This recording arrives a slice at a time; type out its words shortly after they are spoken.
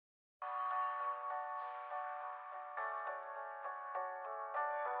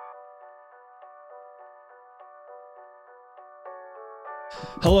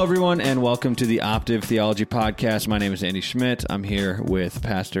Hello, everyone, and welcome to the Optive Theology Podcast. My name is Andy Schmidt. I'm here with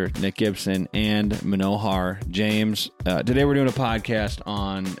Pastor Nick Gibson and Manohar James. Today, we're doing a podcast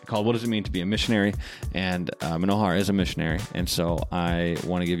called "What Does It Mean to Be a Missionary?" And Manohar is a missionary, and so I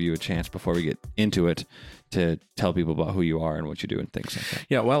want to give you a chance before we get into it to tell people about who you are and what you do and things like that.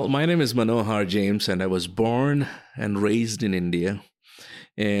 Yeah, well, my name is Manohar James, and I was born and raised in India,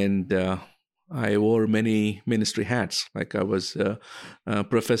 and I wore many ministry hats. Like I was a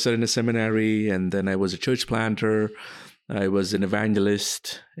professor in a seminary, and then I was a church planter. I was an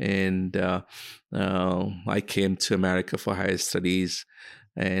evangelist, and I came to America for higher studies.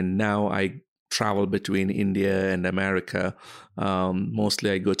 And now I travel between India and America.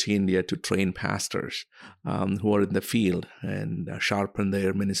 Mostly I go to India to train pastors who are in the field and sharpen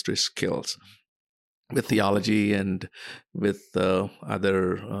their ministry skills with theology and with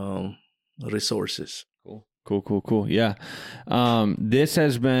other resources. Cool. Yeah. This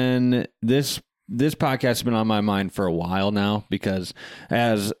podcast has been on my mind for a while now, because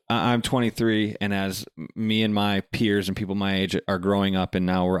as I'm 23 and as me and my peers and people my age are growing up, and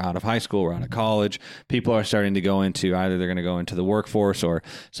now we're out of high school, we're out of college, people are starting to go into either they're going to go into the workforce, or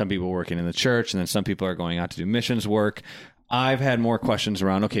some people working in the church, and then some people are going out to do missions work. I've had more questions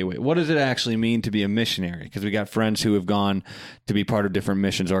around, okay, wait, what does it actually mean to be a missionary? Because we got friends who have gone to be part of different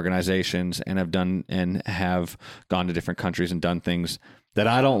missions organizations and have gone to different countries and done things that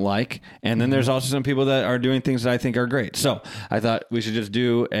I don't like. And then there's also some people that are doing things that I think are great. So I thought we should just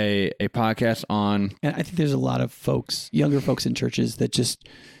do a podcast on... And I think there's a lot of folks, younger folks in churches that just...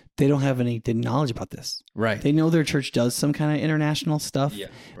 they don't have any knowledge about this. Right. They know their church does some kind of international stuff, right.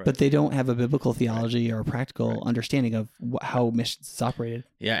 But they don't have a biblical theology or a practical understanding of how missions is operated.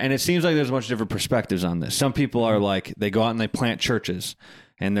 Yeah, and it seems like there's a bunch of different perspectives on this. Some people are like, they go out and they plant churches,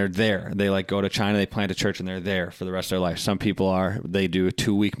 and they're there. They like go to China, they plant a church, and they're there for the rest of their life. Some people they do a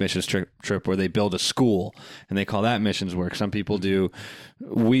 2-week missions trip where they build a school, and they call that missions work. Some people do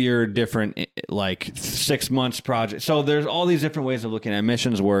weird, different, like 6 months project. So there's all these different ways of looking at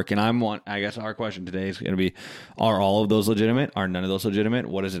missions work. And I guess our question today is going to be, are all of those legitimate? Are none of those legitimate?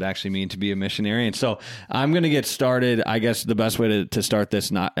 What does it actually mean to be a missionary? And so I'm going to get started. I guess the best way to start this,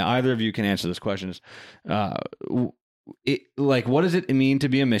 not either of you can answer this question, is, what does it mean to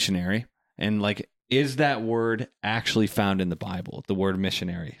be a missionary? And is that word actually found in the Bible, the word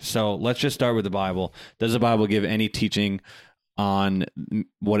missionary? So let's just start with the Bible. Does the Bible give any teaching on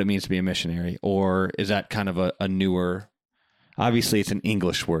what it means to be a missionary? Or is that kind of a newer, obviously it's an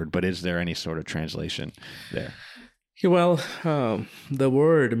English word, but is there any sort of translation there? Yeah, well, the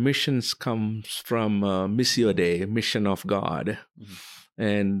word missions comes from Missio Dei, mission of God. Mm-hmm.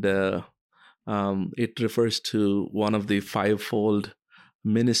 And it refers to one of the fivefold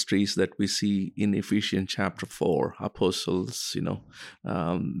ministries that we see in Ephesians chapter 4, apostles,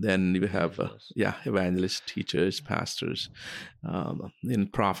 then you have, evangelists, teachers, pastors,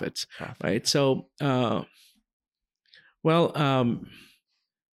 and prophets, right? So,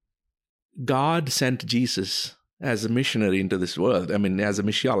 God sent Jesus as a missionary into this world. I mean, as a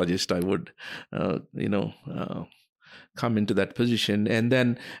missiologist, I would, come into that position. And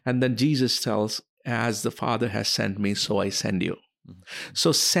then Jesus tells, as the Father has sent me, so I send you. Mm-hmm.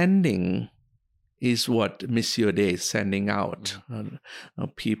 So sending is what Missio Dei is, sending out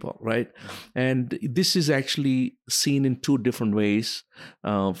people, right? And this is actually seen in two different ways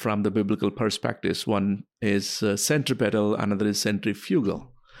from the biblical perspectives. One is centripetal, another is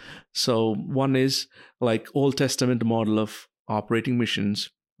centrifugal. So one is like Old Testament model of operating missions,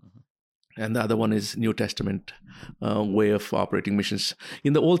 and the other one is New Testament way of operating missions.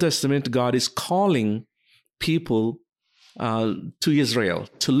 In the Old Testament, God is calling people to Israel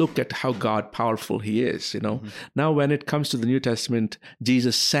to look at how God powerful He is. Mm-hmm. Now, when it comes to the New Testament,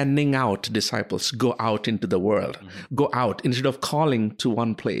 Jesus sending out disciples, go out into the world, go out instead of calling to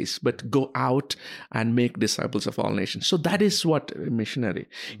one place, but go out and make disciples of all nations. So that is what a missionary.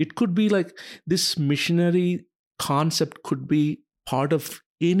 It could be like this missionary concept could be part of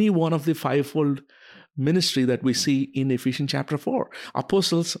any one of the fivefold ministry that we see in Ephesians chapter 4.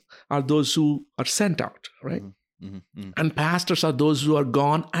 Apostles are those who are sent out, right? Mm-hmm. Mm-hmm. And pastors are those who are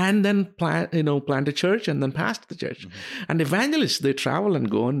gone and then plant a church and then pastor the church. Mm-hmm. And evangelists, they travel and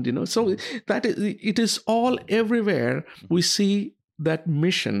go and, so that it is all everywhere. We see that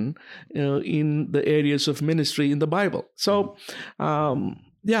mission in the areas of ministry in the Bible. So,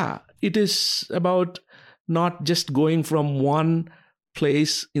 it is about not just going from one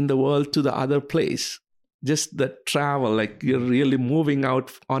place in the world to the other place, just the travel, like you're really moving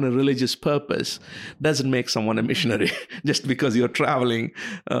out on a religious purpose, doesn't make someone a missionary just because you're traveling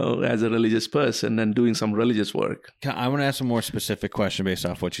as a religious person and doing some religious work. I want to ask a more specific question based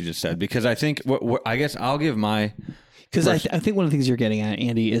off what you just said, because I think I guess I'll give my. Because I think one of the things you're getting at,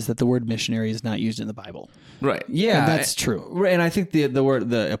 Andy, is that the word missionary is not used in the Bible. Right. Yeah, And that's true. And I think the word,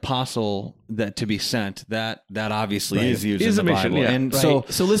 the apostle, that to be sent, that obviously is used Is in a the mission, Bible. yeah. And So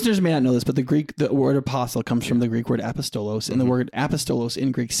listeners may not know this, but the word apostle comes from the Greek word apostolos, and the word apostolos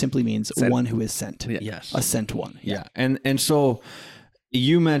in Greek simply means one who is sent. Yeah. yes. A sent one. Yeah. And so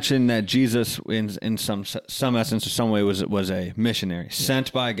you mentioned that Jesus, in some essence or some way, was a missionary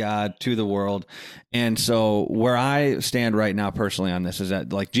sent by God to the world. And so where I stand right now personally on this is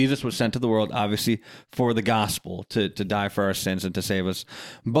that, like, Jesus was sent to the world, obviously for the gospel, to die for our sins and to save us,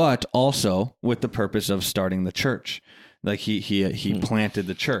 but also with the purpose of starting the church. Like he planted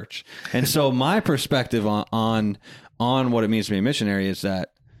the church. And so my perspective on what it means to be a missionary is that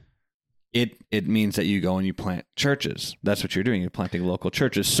it means that you go and you plant churches. That's what you're doing. You're planting local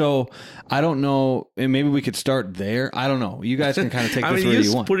churches. So I don't know, and maybe we could start there. I don't know. You guys can kind of take this where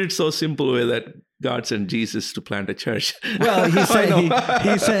you want. Put it so simple way that God sent Jesus to plant a church. Well, he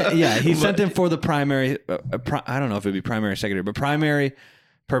sent him for the primary. I don't know if it'd be primary, secondary, but primary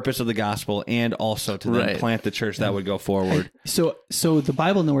purpose of the gospel, and also to then plant the church that would go forward. So the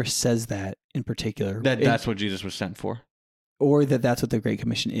Bible nowhere says that in particular. That's what Jesus was sent for. Or that's what the Great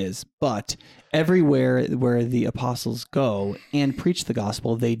Commission is. But everywhere where the apostles go and preach the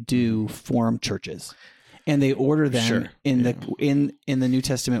gospel, they do form churches. And they order them in the New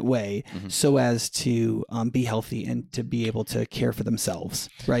Testament way, so as to be healthy and to be able to care for themselves,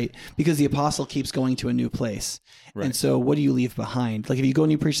 right? Because the apostle keeps going to a new place. Right. And so what do you leave behind? Like if you go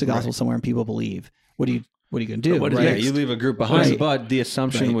and you preach the gospel somewhere and people believe, what are you going to do? Right? Yeah, you leave a group behind, but the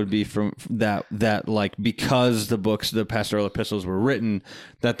assumption would be from that like, because the pastoral epistles were written,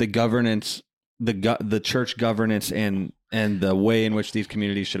 that the governance, the church governance and the way in which these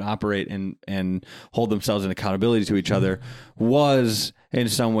communities should operate and hold themselves in accountability to each other was in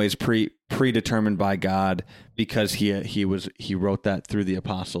some ways predetermined by God, because he wrote that through the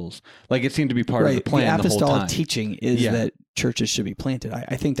apostles. Like it seemed to be part of the plan the whole apostolic time. teaching is that churches should be planted.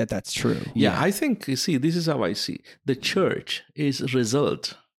 I think that's true. Yeah, I think, you see, this is how I see. The church is a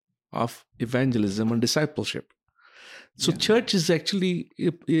result of evangelism and discipleship. So church is actually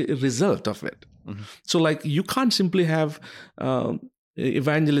a result of it. Mm-hmm. So like you can't simply have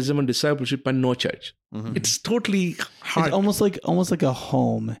evangelism and discipleship and no church. Mm-hmm. It's totally hard. It's almost like a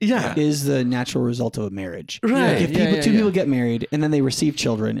home is the natural result of a marriage. Right. Like if two people get married and then they receive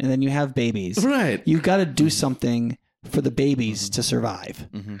children and then you have babies. Right. You got to do something for the babies to survive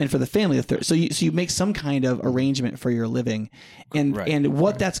and for the family. So you make some kind of arrangement for your living, and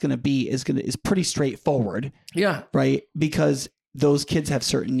what that's going to be is pretty straightforward. Yeah. Right. Because those kids have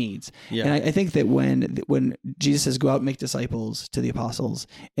certain needs. Yeah. And I think that when Jesus says, go out and make disciples to the apostles,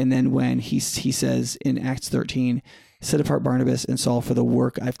 and then when he says in Acts 13, set apart Barnabas and Saul for the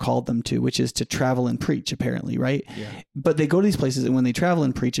work I've called them to, which is to travel and preach, apparently, right? Yeah. But they go to these places, and when they travel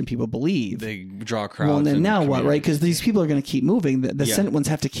and preach and people believe, they draw crowds. Well, and then now what, right? Because these people are going to keep moving. The sent ones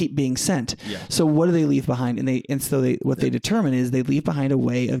have to keep being sent. Yeah. So what do they leave behind? What they determine is they leave behind a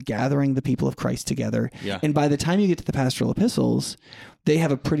way of gathering the people of Christ together. Yeah. And by the time you get to the pastoral epistles, they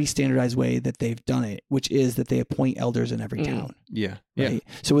have a pretty standardized way that they've done it, which is that they appoint elders in every town. Yeah. Right? Yeah.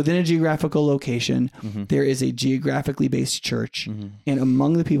 So within a geographical location, there is a geographically based church. And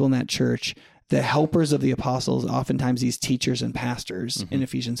among the people in that church, the helpers of the apostles, oftentimes these teachers and pastors in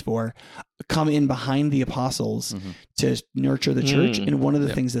Ephesians 4, come in behind the apostles to nurture the church. And one of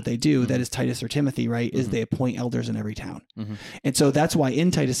the things that they do, that is Titus or Timothy, right, is they appoint elders in every town. And so that's why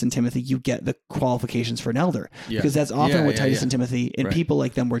in Titus and Timothy, you get the qualifications for an elder, because that's often what Titus and Timothy and people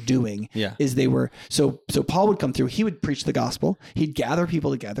like them were doing, is they were, so Paul would come through, he would preach the gospel, he'd gather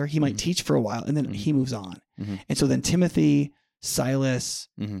people together, he might teach for a while, and then he moves on. And so then Timothy, Silas,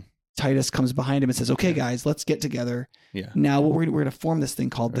 Titus comes behind him and says, okay, guys, let's get together. Yeah. Now we're going to form this thing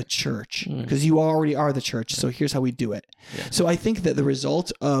called the church, because you already are the church. So here's how we do it. Yeah. So I think that the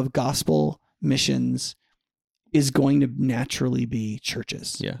result of gospel missions is going to naturally be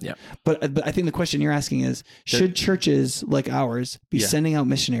churches. Yeah. Yeah. But I think the question you're asking is, should churches like ours be sending out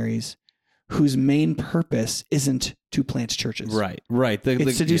missionaries whose main purpose isn't to plant churches? Right. Right.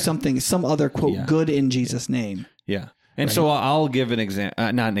 It's to do something, some other quote, good in Jesus' name. Yeah. And so I'll give an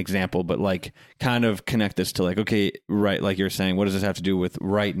example, not an example, but like kind of connect this to like, okay, right, like you're saying, what does this have to do with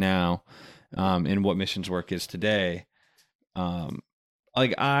right now and what missions work is today?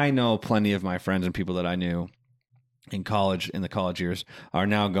 Like I know plenty of my friends and people that I knew in the college years, are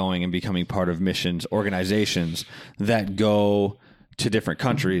now going and becoming part of missions organizations that go to different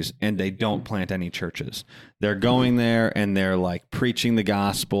countries, and they don't plant any churches. They're going there and they're like preaching the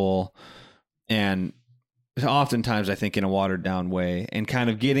gospel, and oftentimes I think in a watered down way, and kind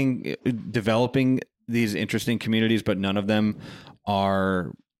of developing these interesting communities, but none of them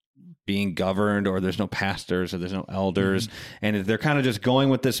are being governed, or there's no pastors, or there's no elders. And they're kind of just going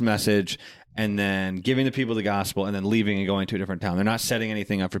with this message and then giving the people the gospel and then leaving and going to a different town. They're not setting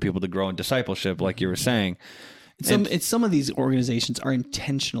anything up for people to grow in discipleship, like you were saying. Some of these organizations are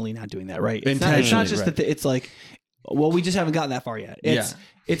intentionally not doing that, right? It's not just that it's like, well, we just haven't gotten that far yet.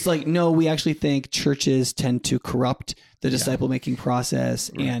 It's like, no, we actually think churches tend to corrupt the disciple making process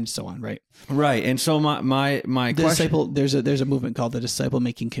and so on, right? Right. And so my question, there's a movement called the disciple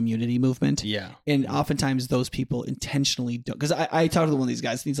making community movement. Yeah. And oftentimes those people intentionally don't, because I talked to one of these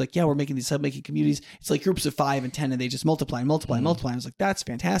guys and he's like, yeah, we're making these disciple making communities. It's like groups of 5 and 10 and they just multiply and multiply and multiply. I was like, that's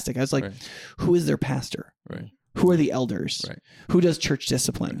fantastic. I was like, who is their pastor? Right. Who are the elders? Right. Who does church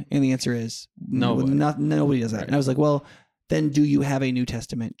discipline? Right. And the answer is nobody does that. Right. And I was like, well, then do you have a New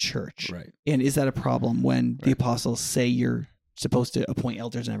Testament church? Right. And is that a problem when the apostles say you're supposed to appoint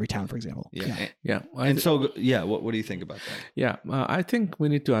elders in every town, for example? Yeah. And so, what do you think about that? Yeah. I think we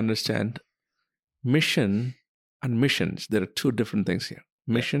need to understand mission and missions. There are two different things here.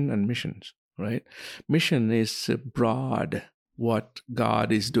 Mission and missions, right? Mission is broad, what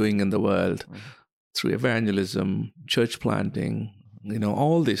God is doing in the world through evangelism, church planting,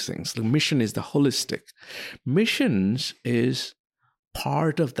 all these things. The mission is the holistic. Missions is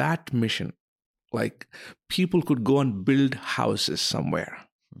part of that mission. Like people could go and build houses somewhere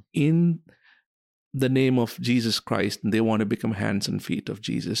in the name of Jesus Christ, and they want to become hands and feet of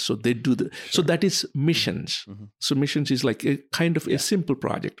Jesus. So they do so that is missions. So missions is like a kind of a simple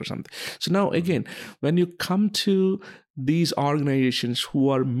project or something. So now again, when you come to these organizations who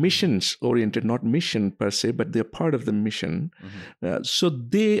are missions oriented, not mission per se, but they're part of the mission. So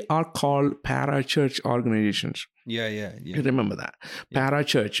they are called para-church organizations. Yeah. You remember that.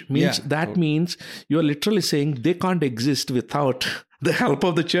 Para-church means means you're literally saying they can't exist without the help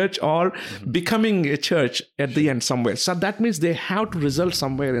of the church or becoming a church at the end somewhere. So that means they have to result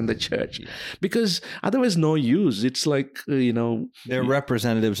somewhere in the church because otherwise no use. It's like, they're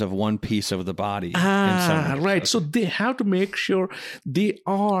representatives of one piece of the body. Right. Okay. So they have to make sure they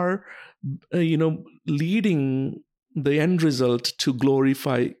are, leading the end result to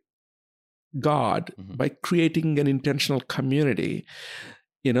glorify God by creating an intentional community,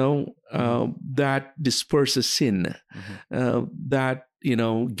 that disperses sin, that,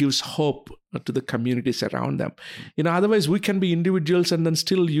 gives hope to the communities around them. Otherwise we can be individuals and then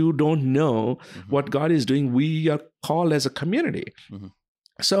still you don't know what God is doing. We are called as a community.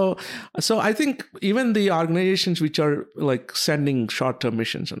 So I think even the organizations which are like sending short-term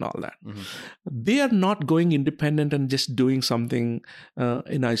missions and all that, they are not going independent and just doing something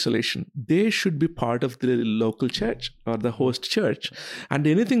in isolation. They should be part of the local church or the host church. And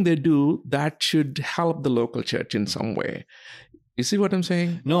anything they do, that should help the local church in some way. You see what I'm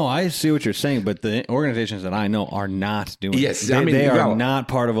saying? No, I see what you're saying, but the organizations that I know are not doing yes, it. They are not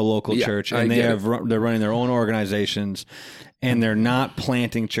part of a local church, and they're running their own organizations, and they're not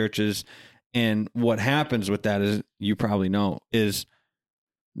planting churches. And what happens with that is, you probably know, is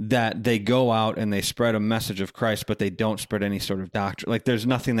that they go out and they spread a message of Christ, but they don't spread any sort of doctrine. Like there's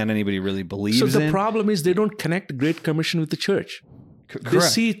nothing that anybody really believes in. So the problem is they don't connect Great Commission with the church. They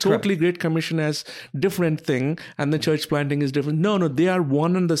see totally Great Commission as different thing, and the church planting is different. No, they are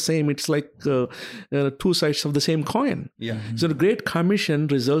one and the same. It's like two sides of the same coin. Yeah. So the Great Commission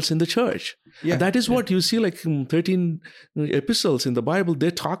results in the church. Yeah. And that is what you see, like 13 epistles in the Bible. They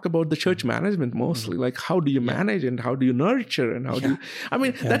talk about the church management mostly, like how do you manage and how do you nurture and how do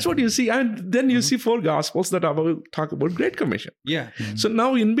you. That's what you see. And then you see 4 Gospels that talk about Great Commission. Yeah. So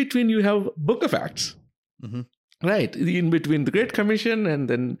now in between you have Book of Acts. Right, in between the Great Commission and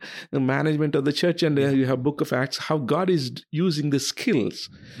then the management of the church, and you have Book of Acts, how God is using the skills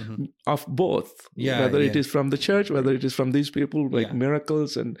of both, whether it is from the church, whether it is from these people, like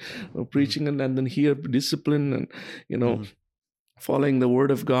miracles and preaching, and then here discipline and, following the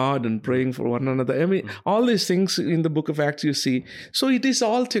word of God and praying for one another. I mean, all these things in the Book of Acts you see. So it is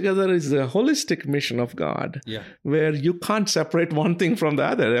all together is the holistic mission of God, where you can't separate one thing from the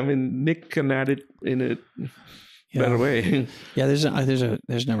other. I mean, Nick can add it in a better way. There's a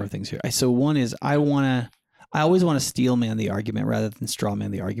number of things here. So one is I always want to steel man the argument rather than straw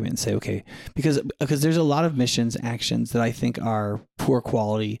man the argument and say, okay, because there's a lot of missions actions that I think are poor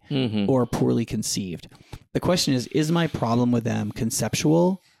quality or poorly conceived. The question is my problem with them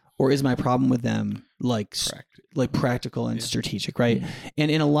conceptual, or is my problem with them like like practical and strategic, right? And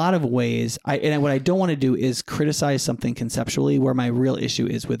in a lot of ways, what I don't want to do is criticize something conceptually where my real issue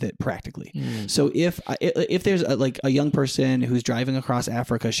is with it practically. So if there's a young person who's driving across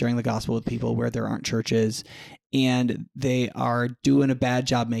Africa sharing the gospel with people where there aren't churches, and they are doing a bad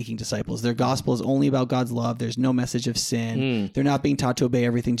job making disciples. Their gospel is only about God's love. There's no message of sin. They're not being taught to obey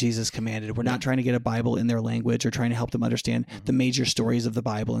everything Jesus commanded. We're not trying to get a Bible in their language or trying to help them understand the major stories of the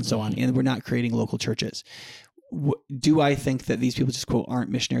Bible and so on. And we're not creating local churches. Do I think that these people just, quote,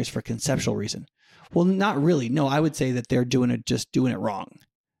 aren't missionaries for conceptual reason? Well, not really. No, I would say that they're doing it wrong.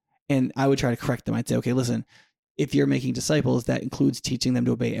 And I would try to correct them. I'd say, okay, listen, if you're making disciples, that includes teaching them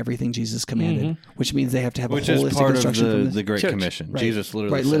to obey everything Jesus commanded, which means they have to have a holistic instruction from the Great Commission. Right. Jesus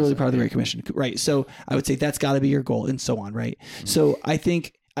literally part of the Great Commission. Right. So I would say that's got to be your goal and so on. Right. So I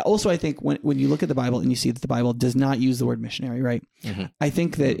think when you look at the Bible and you see that the Bible does not use the word missionary, right? I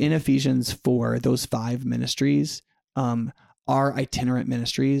think that in Ephesians 4, those 5 ministries are itinerant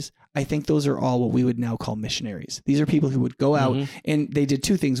ministries. I think those are all what we would now call missionaries. These are people who would go out and they did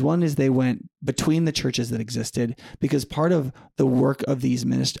 2 things. One is they went between the churches that existed, because part of the work of these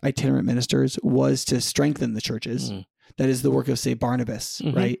itinerant ministers was to strengthen the churches. That is the work of, say, Barnabas,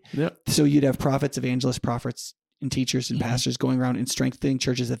 right? Yep. So you'd have prophets, evangelists, prophets, and teachers and pastors going around and strengthening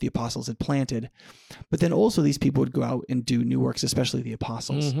churches that the apostles had planted. But then also these people would go out and do new works, especially the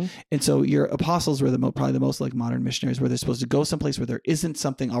apostles. And so your apostles were probably the most like modern missionaries, where they're supposed to go someplace where there isn't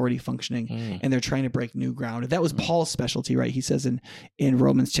something already functioning and they're trying to break new ground. And that was Paul's specialty, right? He says in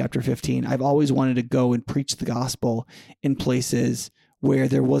Romans chapter 15, I've always wanted to go and preach the gospel in places where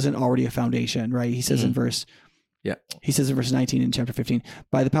there wasn't already a foundation, right? He says in verse 19 in chapter 15,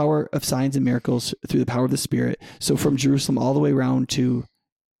 by the power of signs and miracles through the power of the Spirit. So from Jerusalem all the way around to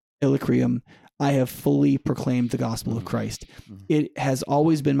Illyricum, I have fully proclaimed the gospel of Christ. It has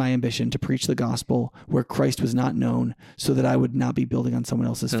always been my ambition to preach the gospel where Christ was not known, so that I would not be building on someone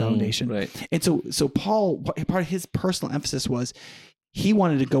else's foundation. Right. And so Paul, part of his personal emphasis was he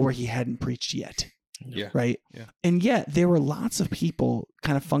wanted to go where he hadn't preached yet. Right. Yeah. And yet there were lots of people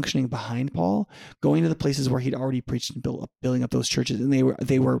kind of functioning behind Paul, going to the places where he'd already preached and building up those churches. And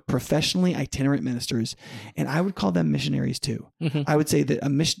they were professionally itinerant ministers. And I would call them missionaries too. I would say that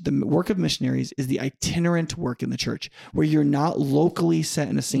the work of missionaries is the itinerant work in the church, where you're not locally set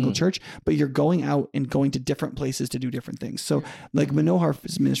in a single church, but you're going out and going to different places to do different things. So like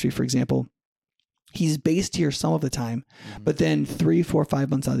Manohar's ministry, for example, he's based here some of the time, but then 3, 4, 5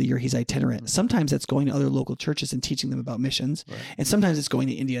 months out of the year, he's itinerant. Sometimes that's going to other local churches and teaching them about missions. And sometimes it's going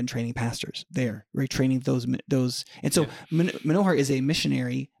to India and training pastors there, right? Training those. And so Manohar is a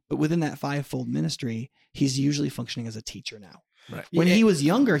missionary, but within that 5-fold ministry, he's usually functioning as a teacher now. Right. When he was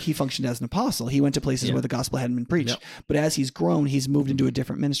younger, he functioned as an apostle. He went to places where the gospel hadn't been preached. But as he's grown, he's moved into a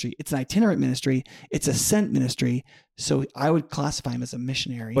different ministry. It's an itinerant ministry. It's a sent ministry. So I would classify him as a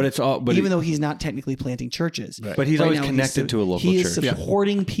missionary. But even though he's not technically planting churches. Right. But he's always connected to a local church. He is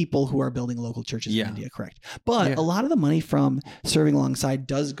supporting people who are building local churches in India, correct. But a lot of the money from serving alongside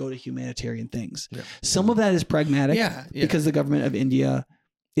does go to humanitarian things. Some of that is pragmatic because the government of India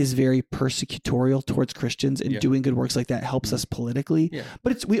is very persecutorial towards Christians, and doing good works like that helps us politically.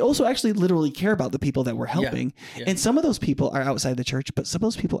 But we also actually literally care about the people that we're helping. And some of those people are outside the church, but some of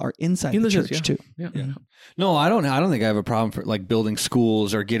those people are inside the church too. No, I don't think I have a problem for like building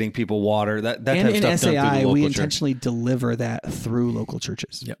schools or getting people water. That type of stuff SAI, done through the local we church. intentionally deliver that through local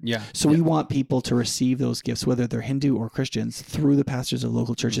churches. So we want people to receive those gifts, whether they're Hindu or Christians, through the pastors of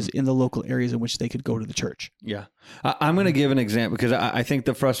local churches in the local areas in which they could go to the church. I'm going to give an example, because I think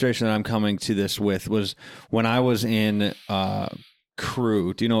the frustration that I'm coming to this with was when I was in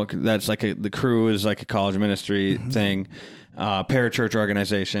Crew. Do you know what that's like? The Crew is like a college ministry thing, parachurch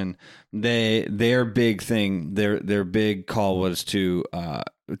organization. Their big thing, their big call was to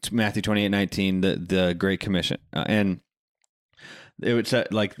Matthew 28:19, the Great Commission, and it would say,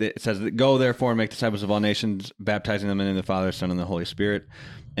 like it says, "Go therefore and make disciples of all nations, baptizing them in the name of the Father, Son, and the Holy Spirit."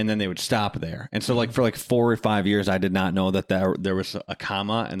 And then they would stop there. And so like for like 4 or 5 years, I did not know that there was a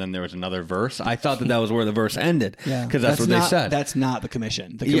comma and then there was another verse. I thought that was where the verse ended, because that's what they said. That's not the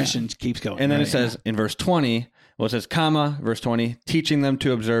commission. The commission keeps going. And then it says in verse 20, it says comma, verse 20, teaching them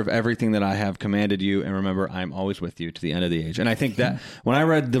to observe everything that I have commanded you. And remember, I'm always with you to the end of the age. And I think that when I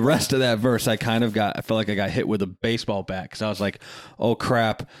read the rest of that verse, I felt like I got hit with a baseball bat, because I was like, oh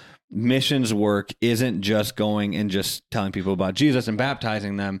crap. Missions work isn't just going and just telling people about Jesus and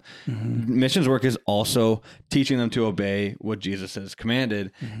baptizing them. Missions work is also teaching them to obey what Jesus has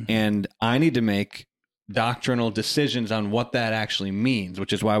commanded. And I need to make doctrinal decisions on what that actually means,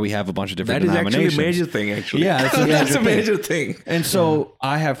 which is why we have a bunch of different that is denominations. actually a major thing, actually. Yeah, that's a major thing. And so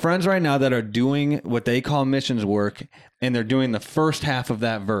I have friends right now that are doing what they call missions work, and they're doing the first half of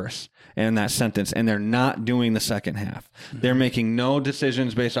that verse and that sentence, and they're not doing the second half. They're making no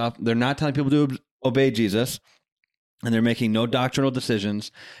decisions based off, they're not telling people to obey Jesus, and they're making no doctrinal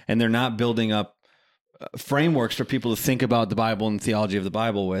decisions, and they're not building up frameworks for people to think about the Bible and theology of the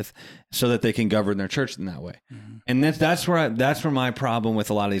Bible with, so that they can govern their church in that way. And that's where my problem with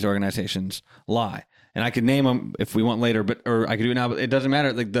a lot of these organizations lie. And I could name them if we want later, or I could do it now, but it doesn't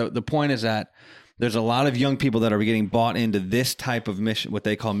matter. Like the point is that there's a lot of young people that are getting bought into this type of mission, what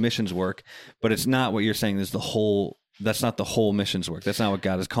they call missions work, but it's not what you're saying is that's not the whole missions work. That's not what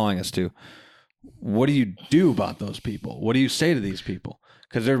God is calling us to. What do you do about those people? What do you say to these people?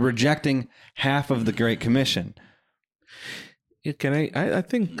 Because they're rejecting half of the Great Commission. Can I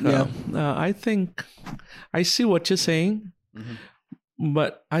think I think I see what you're saying,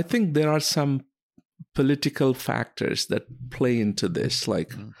 but I think there are some political factors that play into this.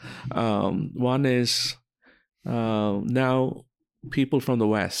 Like one is now people from the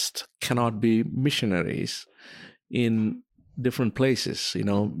West cannot be missionaries in different places,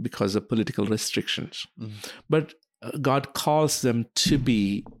 because of political restrictions. But God calls them to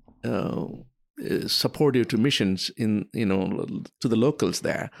be supportive to missions to the locals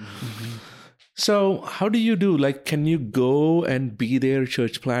there. So how do you do? Like, can you go and be their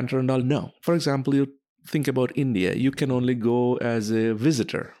church planter and all? No. For example, you think about India. You can only go as a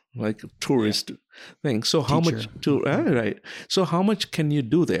visitor, like a tourist thing. So how much right? So how much can you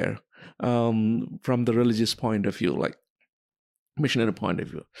do there from the religious point of view, like missionary point of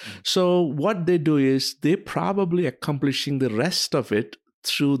view? So what they do is they probably accomplishing the rest of it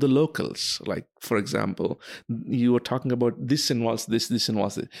through the locals. Like, for example, you were talking about this involves this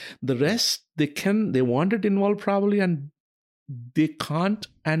involves it. The rest they want it involved probably, and they can't,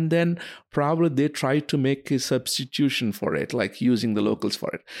 and then probably they try to make a substitution for it, like using the locals for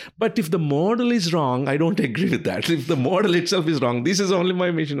it. But if the model is wrong, I don't agree with that. If the model itself is wrong, this is only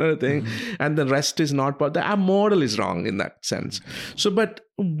my missionary thing, and the rest is not, but the model is wrong in that sense. So, but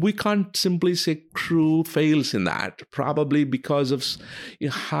we can't simply say crew fails in that, probably because of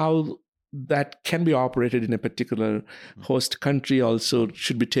how that can be operated in a particular host country also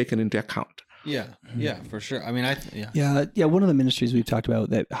should be taken into account. Yeah, for sure. I mean, one of the ministries we've talked about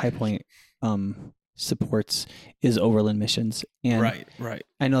that High Point supports is Overland Missions. And right.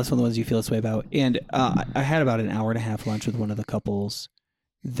 I know that's one of the ones you feel this way about. And I had about an hour and a half lunch with one of the couples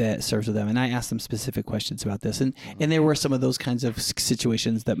that serves with them, and I asked them specific questions about this, and there were some of those kinds of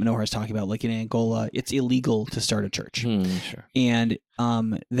situations that Manohar is talking about, like in Angola, it's illegal to start a church, sure. And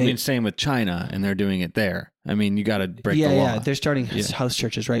same with China, and they're doing it there. I mean, you got to break the law. Yeah, they're starting house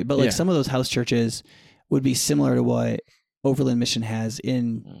churches, right? But like some of those house churches would be similar to what Overland Mission has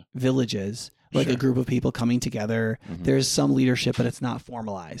in villages. Like a group of people coming together. There's some leadership, but it's not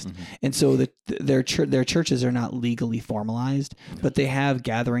formalized. And so their churches are not legally formalized, but they have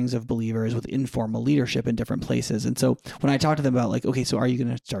gatherings of believers with informal leadership in different places. And so when I talk to them about like, okay, so are you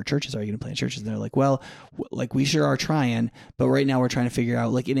going to start churches? Are you going to plant churches? And they're like, well, like we sure are trying, but right now we're trying to figure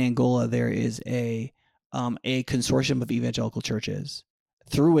out, like in Angola, there is a consortium of evangelical churches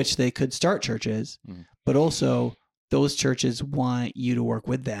through which they could start churches, but also those churches want you to work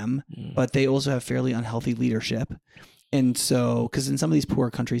with them, but they also have fairly unhealthy leadership. And so, because in some of these poor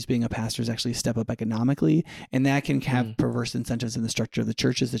countries, being a pastor is actually a step up economically, and that can have perverse incentives in the structure of the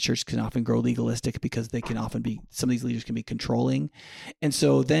churches. The church can often grow legalistic because they can often be, some of these leaders can be controlling. And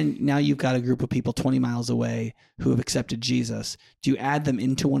so then now you've got a group of people 20 miles away who have accepted Jesus. Do you add them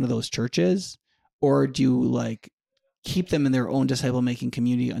into one of those churches, or do you like keep them in their own disciple-making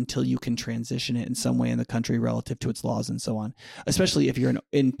community until you can transition it in some way in the country relative to its laws and so on, especially if you're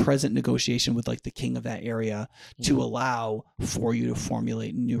in present negotiation with like the king of that area to allow for you to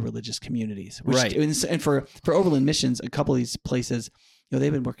formulate new religious communities. Which, and for Overland Missions, a couple of these places,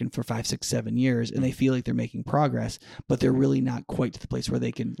 they've been working for 5, 6, 7 years and they feel like they're making progress, but they're really not quite to the place where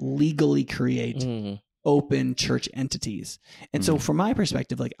they can legally create open church entities. And so from my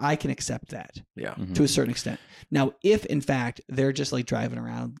perspective, like I can accept that to a certain extent. Now, if in fact they're just like driving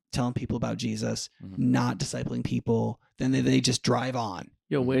around telling people about Jesus, not discipling people, then they just drive on.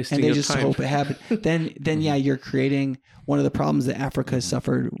 You're wasting and they your just time. hope it happens. Then you're creating one of the problems that Africa has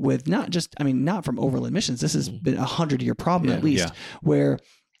suffered with, not from Overland Missions. This has been a 100-year problem at least, where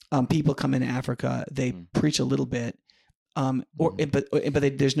people come into Africa, they preach a little bit,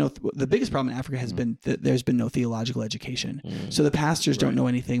 There's no. The biggest problem in Africa has been that there's been no theological education. So the pastors don't know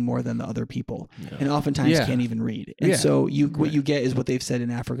anything more than the other people, and oftentimes can't even read. And so what you get is what they've said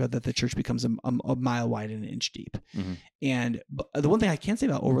in Africa, that the church becomes a mile wide and an inch deep. And the one thing I can say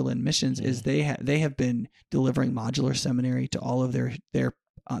about Overland Missions is they have been delivering modular seminary to all of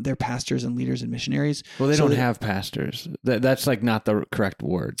their pastors and leaders and missionaries. Well, they don't have pastors. That's like not the correct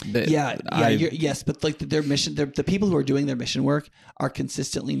word. Yes, but like their mission, the people who are doing their mission work are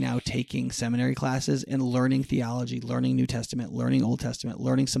consistently now taking seminary classes and learning theology, learning New Testament, learning Old Testament,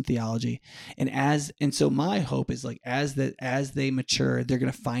 learning some theology. And so my hope is like as they mature, they're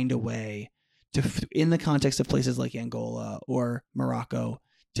going to find a way to, in the context of places like Angola or Morocco,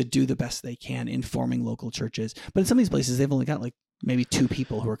 to do the best they can in forming local churches. But in some of these places, they've only got like maybe 2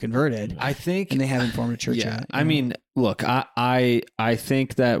 people who are converted, I think, and they haven't formed a church yet. I mean, look, I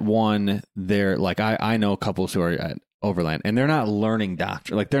think that they're like, I know couples who are at Overland, and they're not learning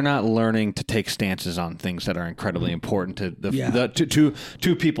doctrine. Like, they're not learning to take stances on things that are incredibly important to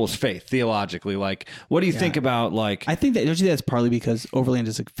to people's faith theologically. Like, what do you think about, like, I think that, don't you think that's partly because Overland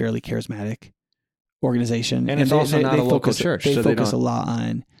is a fairly charismatic organization, and it's also not a local church. They focus a lot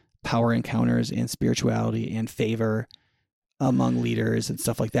on power encounters and spirituality and favor among leaders and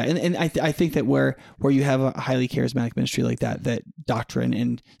stuff like that. And I think that where you have a highly charismatic ministry like that doctrine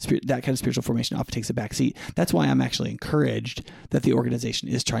and that kind of spiritual formation often takes a back seat. That's why I'm actually encouraged that the organization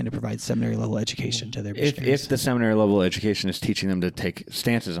is trying to provide seminary level education to their missionaries. If the seminary level education is teaching them to take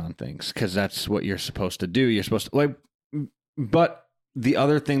stances on things, because that's what you're supposed to do. You're supposed to, like, but the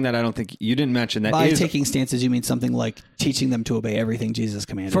other thing that I don't think you didn't mention, that by taking stances, you mean something like teaching them to obey everything Jesus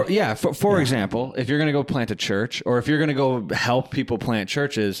commanded. For example, if you're going to go plant a church, or if you're going to go help people plant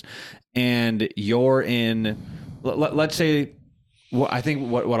churches, and you're in, let's say, I think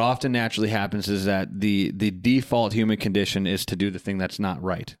what often naturally happens is that the default human condition is to do the thing that's not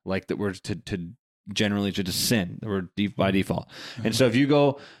right, like that we're to generally to sin. We're by default, and so if you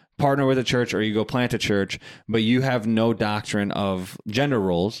go partner with a church or you go plant a church, but you have no doctrine of gender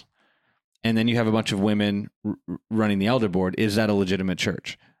roles, and then you have a bunch of women running the elder board, is that a legitimate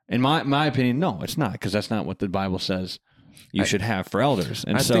church? In my opinion, no, it's not, because that's not what the Bible says you should have for elders.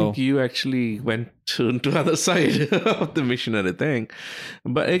 And I think you actually went to the other side of the missionary thing.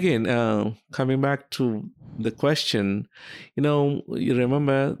 But again, coming back to the question, you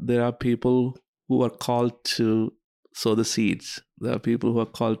remember there are people who are called to sow the seeds. There are people who are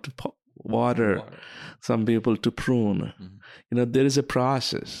called to water, some people to prune. There is a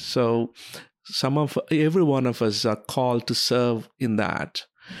process. So every one of us are called to serve in that.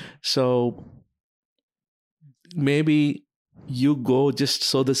 So maybe you go just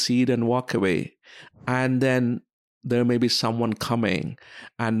sow the seed and walk away, and then there may be someone coming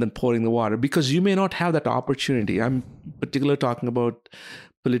and then pouring the water, because you may not have that opportunity. I'm particularly talking about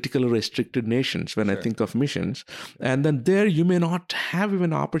politically restricted nations when I think of missions. And then there you may not have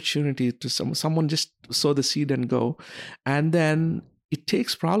even opportunity to someone just sow the seed and go. And then it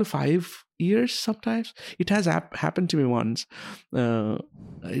takes probably 5 years sometimes. It has happened to me once.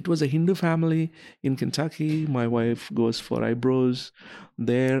 It was a Hindu family in Kentucky. My wife goes for eyebrows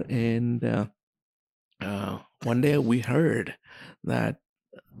there. And one day we heard that,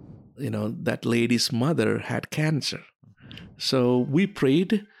 that lady's mother had cancer. So we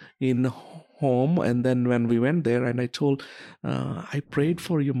prayed in home, and then when we went there, and I told, I prayed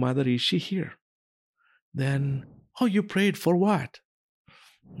for your mother. Is she here? Then, you prayed for what?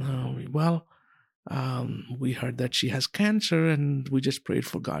 We heard that she has cancer, and we just prayed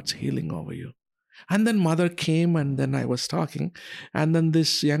for God's healing over you. And then mother came, and then I was talking, and then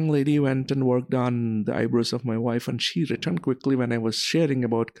this young lady went and worked on the eyebrows of my wife, and she returned quickly when I was sharing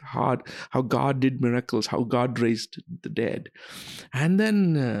about how God did miracles, how God raised the dead. And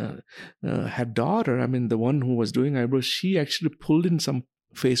then her daughter, the one who was doing eyebrows, she actually pulled in some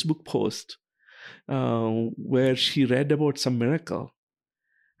Facebook post where she read about some miracle,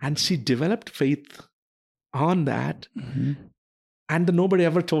 and she developed faith on that. And nobody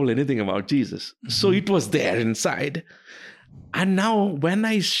ever told anything about Jesus. So it was there inside. And now when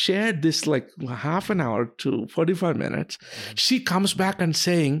I shared this like half an hour to 45 minutes, she comes back and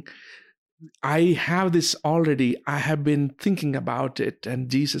saying, I have this already. I have been thinking about it, and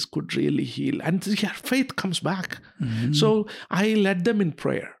Jesus could really heal. And her faith comes back. So I led them in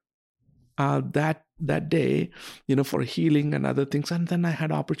prayer that day, for healing and other things. And then I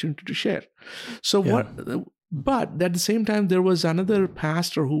had opportunity to share. But at the same time, there was another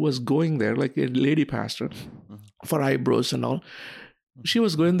pastor who was going there, like a lady pastor, for eyebrows and all. She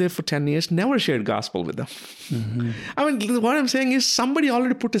was going there for 10 years, never shared gospel with them. Mm-hmm. I mean, what I'm saying is somebody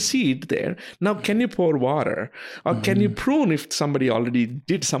already put a seed there. Now, can you pour water? Or can you prune if somebody already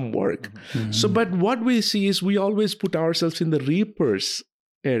did some work? Mm-hmm. So, but what we see is we always put ourselves in the reaper's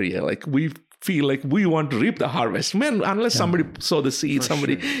area. Like we feel like we want to reap the harvest. Man, unless somebody sow the seed,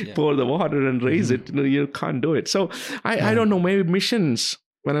 somebody pour the water and raise it, you can't do it. So I don't know, maybe missions.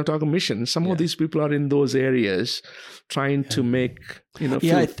 When I'm talking missions, some of these people are in those areas trying to make,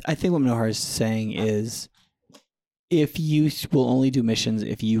 I think what Manohar is saying is if you will only do missions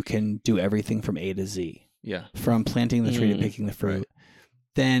if you can do everything from A to Z, from planting the tree to picking the fruit,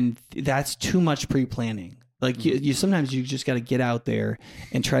 then that's too much pre-planning. Like you sometimes you just got to get out there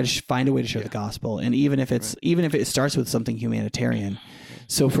and try to find a way to share the gospel. And even if it starts with something humanitarian.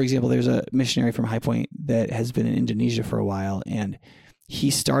 So for example, there's a missionary from High Point that has been in Indonesia for a while, and he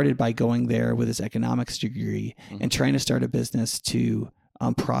started by going there with his economics degree and trying to start a business to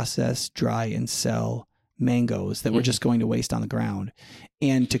process, dry, and sell mangoes that were just going to waste on the ground,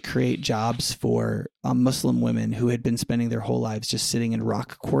 and to create jobs for Muslim women who had been spending their whole lives just sitting in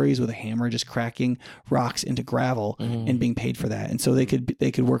rock quarries with a hammer, just cracking rocks into gravel and being paid for that. And so they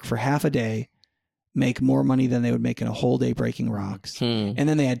could work for half a day, make more money than they would make in a whole day breaking rocks. And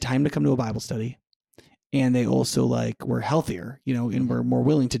then they had time to come to a Bible study. And they also were healthier, and were more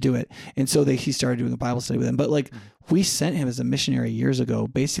willing to do it. And so he started doing a Bible study with them. But we sent him as a missionary years ago,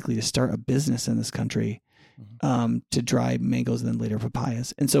 basically to start a business in this country, to dry mangoes and then later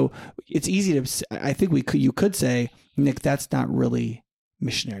papayas. And so it's easy to, I think you could say, Nick, that's not really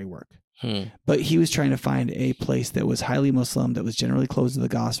missionary work. But he was trying to find a place that was highly Muslim, that was generally closed to the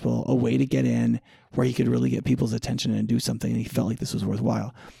gospel, a way to get in where he could really get people's attention and do something. And he felt like this was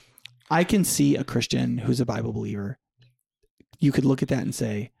worthwhile. I can see a Christian who's a Bible believer. You could look at that and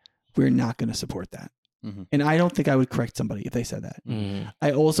say, we're not going to support that. And I don't think I would correct somebody if they said that.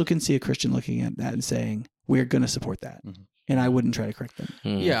 I also can see a Christian looking at that and saying, we're going to support that. And I wouldn't try to correct them.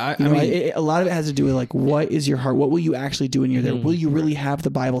 Yeah. I mean, a lot of it has to do with what is your heart? What will you actually do when you're there? Will you really have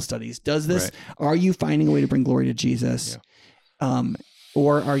the Bible studies? Does this, are you finding a way to bring glory to Jesus?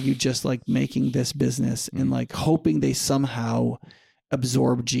 Or are you just making this business and hoping they somehow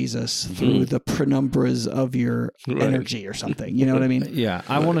absorb Jesus through the penumbras of your energy or something. You know what I mean? Yeah.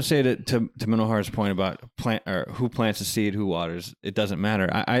 I want to say to Manohar's point about who plants the seed, who waters, it doesn't matter.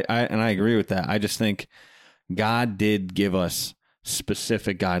 I agree with that. I just think God did give us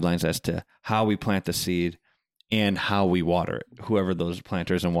specific guidelines as to how we plant the seed and how we water it, whoever those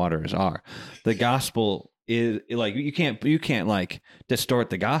planters and waterers are. The gospel is you can't distort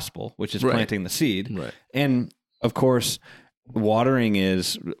the gospel, which is planting the seed. And of course, watering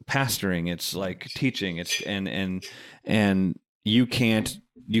is pastoring. It's teaching. It's and you can't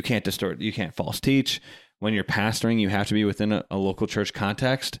distort. You can't false teach. When you're pastoring, you have to be within a local church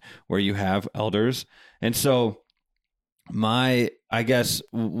context where you have elders. And so I guess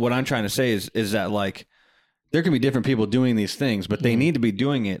what I'm trying to say is that there can be different people doing these things, but they need to be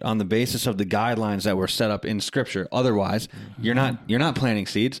doing it on the basis of the guidelines that were set up in Scripture. Otherwise, you're not planting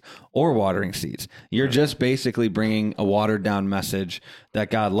seeds or watering seeds. You're just basically bringing a watered down message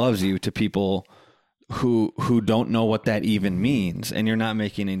that God loves you to people who don't know what that even means, and you're not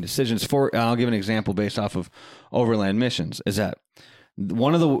making any decisions. I'll give an example based off of Overland Missions. Is that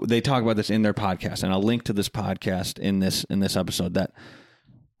they talk about this in their podcast, and I'll link to this podcast in this episode, that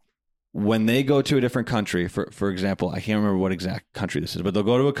when they go to a different country, for example, I can't remember what exact country this is, but they'll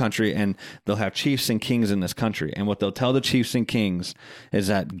go to a country and they'll have chiefs and kings in this country. And what they'll tell the chiefs and kings is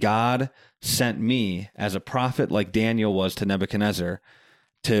that God sent me as a prophet, like Daniel was to Nebuchadnezzar,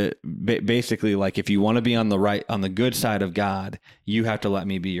 to basically, if you want to be on the good side of God, you have to let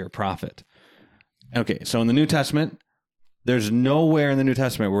me be your prophet. Okay, so in the New Testament, there's nowhere in the New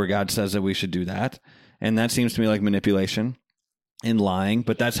Testament where God says that we should do that. And that seems to me like manipulation and lying,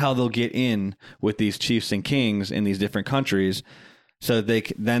 but that's how they'll get in with these chiefs and kings in these different countries. So they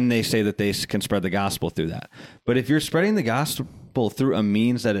say that they can spread the gospel through that. But if you're spreading the gospel through a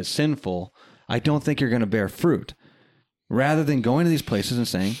means that is sinful, I don't think you're going to bear fruit. Rather than going to these places and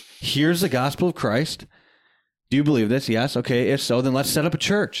saying, here's the gospel of Christ. Do you believe this? Yes. Okay. If so, then let's set up a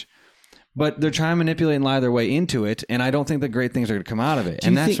church. But they're trying to manipulate and lie their way into it, and I don't think that great things are going to come out of it.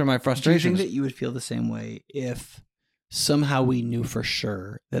 And that's where my frustration is. Do you think that you would feel the same way if somehow we knew for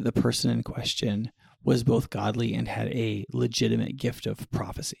sure that the person in question was both godly and had a legitimate gift of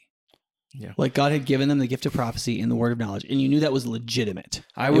prophecy? Yeah. God had given them the gift of prophecy and the word of knowledge, and you knew that was legitimate.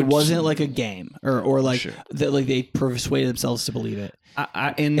 It wasn't like a game or sure. That they persuaded themselves to believe it.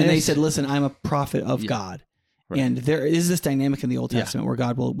 And they said, listen, I'm a prophet of God. And there is this dynamic in the Old Testament where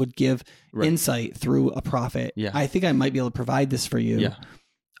God would give insight through a prophet. Yeah. I think I might be able to provide this for you. Yeah.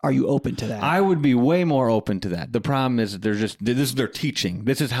 Are you open to that? I would be way more open to that. The problem is that this is their teaching.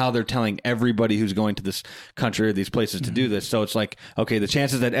 This is how they're telling everybody who's going to this country or these places to do this. So it's like, okay, the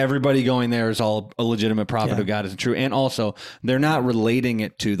chances that everybody going there is all a legitimate prophet of God isn't true. And also, they're not relating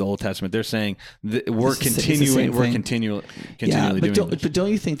it to the Old Testament. They're saying we're continually doing this. But don't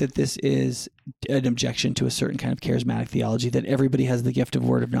you think that this is an objection to a certain kind of charismatic theology, that everybody has the gift of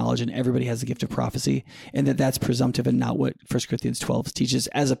word of knowledge and everybody has the gift of prophecy, and that's presumptive and not what 1 Corinthians 12 teaches,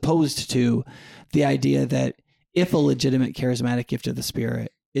 as opposed to the idea that if a legitimate charismatic gift of the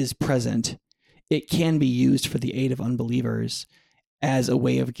Spirit is present, it can be used for the aid of unbelievers as a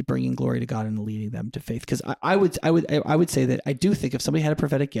way of bringing glory to God and leading them to faith. Because I would say that I do think if somebody had a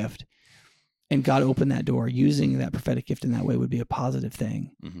prophetic gift and God opened that door, using that prophetic gift in that way would be a positive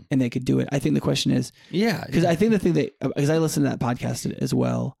thing, and they could do it. I think the question is, because I think the thing because I listened to that podcast as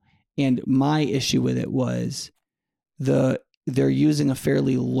well, and my issue with it was they're using a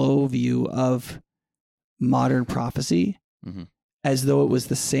fairly low view of modern prophecy as though it was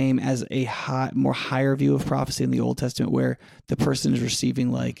the same as a more higher view of prophecy in the Old Testament, where the person is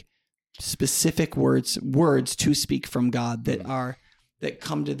receiving like specific words to speak from God that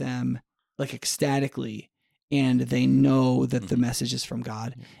come to them like ecstatically, and they know that the message is from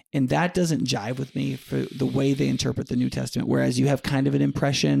God. And that doesn't jive with me for the way they interpret the New Testament. Whereas you have kind of an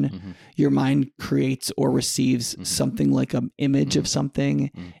impression, your mind creates or receives something like an image of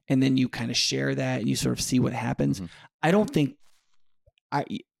something, and then you kind of share that and you sort of see what happens. I don't think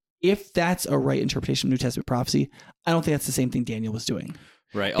if that's a right interpretation of New Testament prophecy, I don't think that's the same thing Daniel was doing.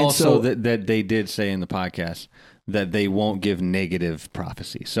 Right. And also, that they did say in the podcast that they won't give negative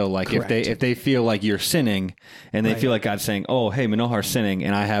prophecy. So like if they feel like you're sinning and they feel like God's saying, oh, hey, Manohar's sinning,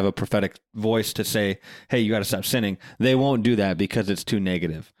 and I have a prophetic voice to say, hey, you got to stop sinning, they won't do that because it's too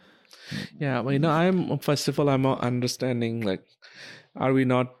negative. Yeah. Well, I'm understanding, like, are we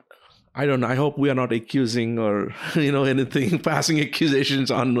not, I don't know. I hope we are not accusing or, anything, passing accusations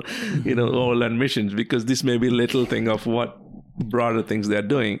on, Overland Missions, because this may be a little thing of what broader things they're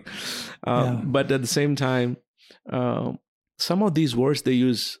doing. But at the same time, some of these words they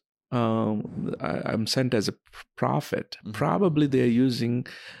use, I'm sent as a prophet. Probably they're using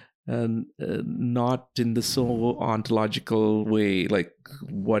not in the so ontological way, like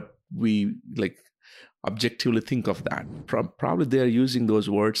what we like objectively think of that. Probably they're using those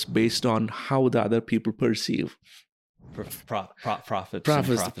words based on how the other people perceive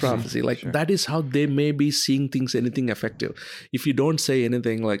prophecy. Like that is how they may be seeing things, anything effective. If you don't say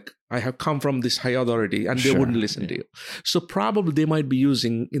anything like, I have come from this high authority, and they wouldn't listen to you. So probably they might be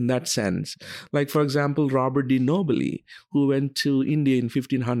using in that sense. Like, for example, Robert D. Noble, who went to India in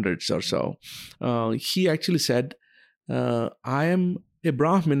 1500s or so, he actually said, I am a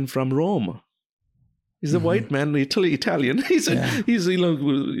Brahmin from Rome. He's a white man, Italian. He's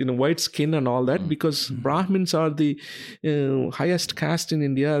white skin and all that, because Brahmins are the highest caste in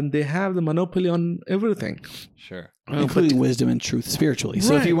India, and they have the monopoly on everything. Sure, including wisdom and truth spiritually.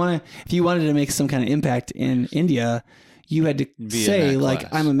 So if you wanted to make some kind of impact in India, you had to say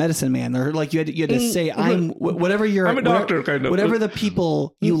like, I'm a medicine man, or like you had to say I'm whatever you're. I'm a doctor, kind of. Whatever the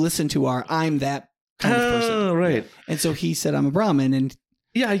people you listen to are, I'm that kind of person. Right. And so he said, I'm a Brahmin, and.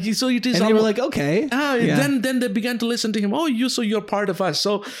 Yeah, so it is. And they were like, okay. Then they began to listen to him. Oh, you're part of us.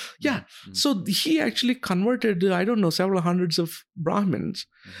 So yeah, so he actually converted, I don't know, several hundreds of Brahmins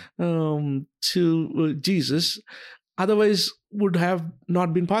to Jesus. Otherwise, would have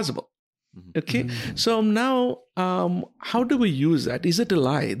not been possible. Okay, so now how do we use that? Is it a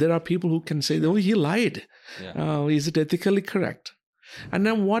lie? There are people who can say, oh, he lied. Yeah. Is it ethically correct? And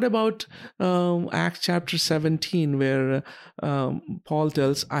then what about Acts chapter 17, where Paul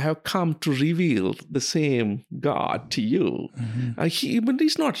tells, I have come to reveal the same God to you. But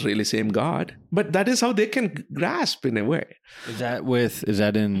he's not really same God, but that is how they can grasp in a way. Is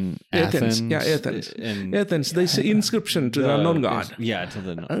that in Athens? Yeah, Athens. Athens, they say inscription to the unknown God.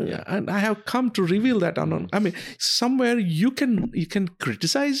 And I have come to reveal that unknown. I mean, somewhere you can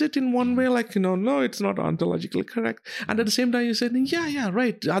criticize it in one way, like, no, it's not ontologically correct. And at the same time, you say, yeah,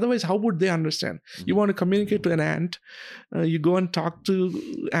 right. Otherwise, how would they understand? You want to communicate to an ant, you go and talk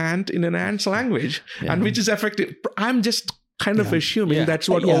to ant in an ant's language, and which is effective. I'm just kind of assuming that's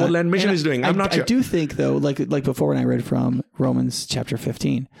what Overland Mission is doing. I'm not sure. I do think, though, like before when I read from Romans chapter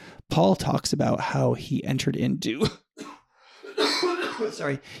 15, Paul talks about how he entered into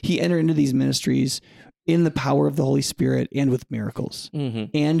these ministries in the power of the Holy Spirit and with miracles.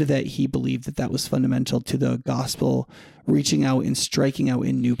 And that he believed that that was fundamental to the gospel reaching out and striking out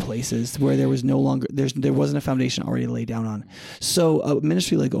in new places where there was no longer, there wasn't a foundation already laid down on. So a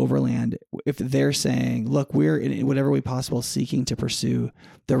ministry like Overland, if they're saying, look, we're in whatever way possible seeking to pursue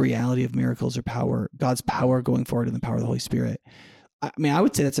the reality of miracles or power, God's power going forward in the power of the Holy Spirit. I mean, I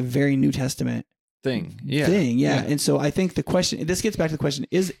would say that's a very New Testament thing. Yeah. And so I think the question, this gets back to the question,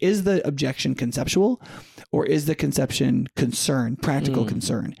 is the objection conceptual or is the conception concern, practical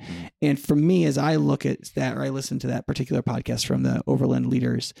concern? And for me, as I look at that, or I listen to that particular podcast from the Overland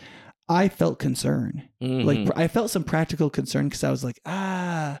leaders, I felt concern. Like I felt some practical concern because I was like,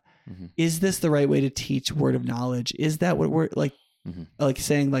 is this the right way to teach word of knowledge? Is that what we're like? Like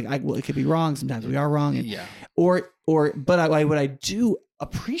saying like, it could be wrong. Sometimes we are wrong. And, but what I do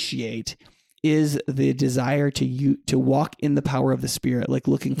appreciate is the desire to walk in the power of the Spirit, like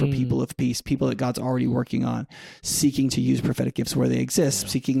looking for people of peace, people that God's already working on, seeking to use prophetic gifts where they exist,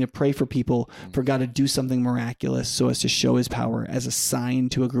 seeking to pray for people, for God to do something miraculous so as to show his power as a sign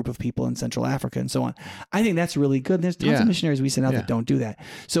to a group of people in Central Africa and so on. I think that's really good. There's tons of missionaries we send out that don't do that.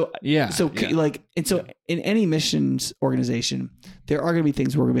 So, so in any missions organization, there are going to be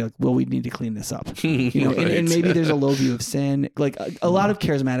things where we're going to be like, well, we need to clean this up, you know, and maybe there's a low view of sin. Like a lot of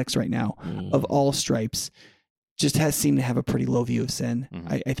charismatics right now of all stripes just seem to have a pretty low view of sin.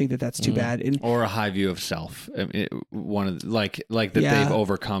 I think that's too bad. Or a high view of self. I mean, one of like that they've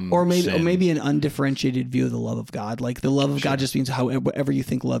overcome, or maybe an undifferentiated view of the love of God. Like the love of God just means whatever you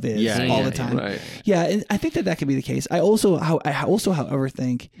think love is all the time. And I think that could be the case. I also, however,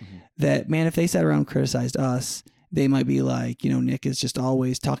 think that, man, if they sat around and criticized us, they might be like, you know, Nick is just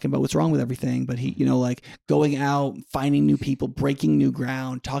always talking about what's wrong with everything, but he, you know, like going out, finding new people, breaking new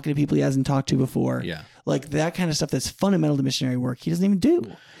ground, talking to people he hasn't talked to before. Like that kind of stuff that's fundamental to missionary work, he doesn't even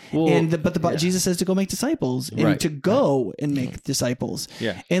do. Well, but Jesus says to go make disciples and to go and make disciples.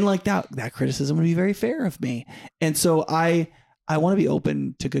 And like that criticism would be very fair of me. And so I want to be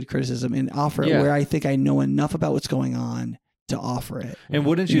open to good criticism and offer it where I think I know enough about what's going on to offer it. And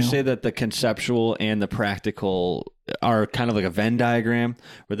wouldn't you say that the conceptual and the practical are kind of like a Venn diagram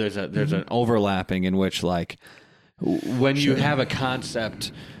where there's an overlapping in which, like, when you have a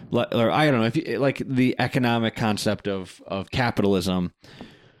concept, or I don't know, if you, like the economic concept of capitalism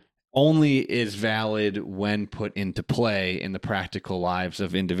only is valid when put into play in the practical lives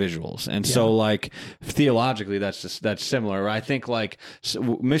of individuals. And so like theologically that's similar. I think like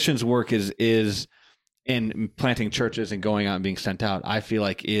missions work is in planting churches and going out and being sent out, I feel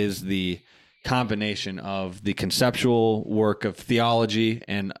like is the combination of the conceptual work of theology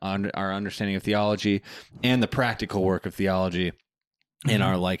and our understanding of theology and the practical work of theology and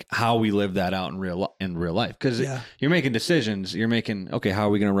our like how we live that out in real life. Because you're making decisions. You're making, okay, how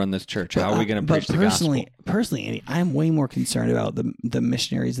are we going to run this church? How are we going to preach the gospel? Personally, Andy, I'm way more concerned about the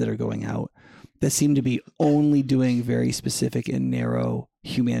missionaries that are going out that seem to be only doing very specific and narrow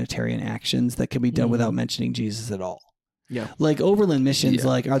humanitarian actions that can be done without mentioning Jesus at all. Like Overland Missions,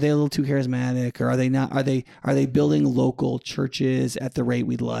 like, are they a little too charismatic, or are they not? Are they building local churches at the rate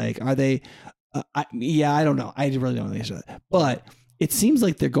we'd like? Are they? I don't know. I really don't know the answer to that. But it seems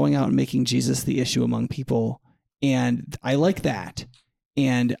like they're going out and making Jesus the issue among people, and I like that,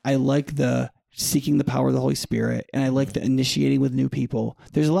 and I like the seeking the power of the Holy Spirit, and I like the initiating with new people.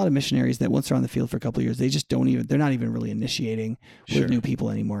 There's a lot of missionaries that once they're on the field for a couple of years, they're not even really initiating with new people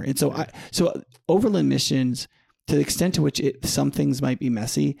anymore. And so so Overland Missions, to the extent to which some things might be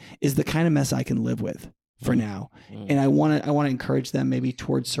messy, is the kind of mess I can live with for now. And I want to encourage them maybe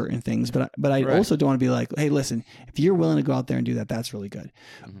towards certain things, but I also don't want to be like, hey, listen, if you're willing to go out there and do that, that's really good.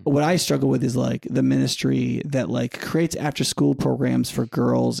 What I struggle with is like the ministry that like creates after school programs for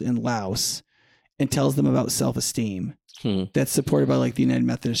girls in Laos and tells them about self-esteem that's supported by like the United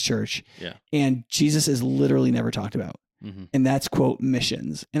Methodist Church. And Jesus is literally never talked about. And that's, quote,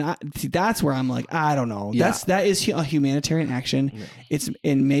 missions. And that's where I'm like, I don't know. That is a humanitarian action.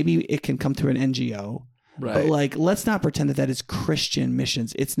 And maybe it can come through an NGO. But like, let's not pretend that is Christian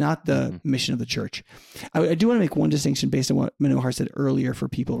missions. It's not the mission of the church. I do want to make one distinction based on what Manohar said earlier for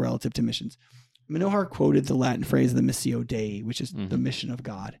people relative to missions. Manohar quoted the Latin phrase, the Missio Dei, which is the mission of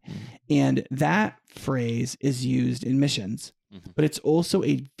God. And that phrase is used in missions, but it's also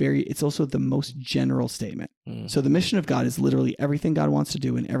the most general statement. So the mission of God is literally everything God wants to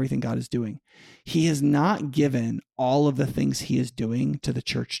do and everything God is doing. He has not given all of the things he is doing to the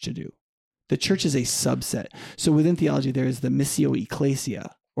church to do. The church is a subset. So within theology, there is the Missio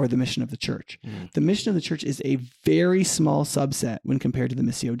Ecclesia, or the mission of the church. The mission of the church is a very small subset when compared to the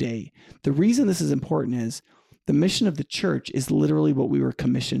Missio Dei. The reason this is important is The mission of the church is literally what we were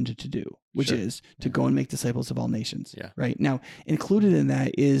commissioned to do, which is to go and make disciples of all nations. Yeah. Right? Now, included in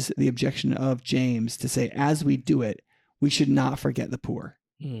that is the objection of James to say, as we do it, we should not forget the poor.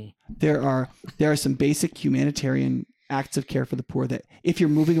 There are some basic humanitarian acts of care for the poor that if you're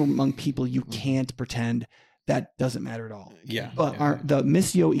moving among people, you can't pretend that doesn't matter at all. Yeah. But the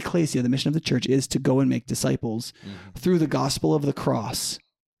missio ecclesia, the mission of the church, is to go and make disciples through the gospel of the cross,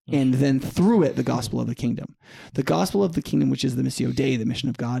 and then through it, the gospel of the kingdom. The gospel of the kingdom, which is the missio Dei, the mission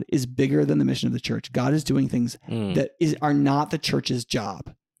of God, is bigger than the mission of the church. God is doing things that are not the church's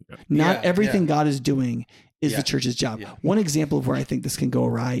job. Not everything God is doing is the church's job. Yeah. One example of where I think this can go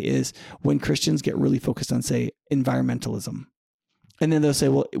awry is when Christians get really focused on, say, environmentalism. And then they'll say,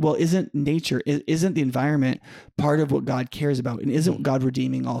 well, isn't the environment part of what God cares about? And isn't God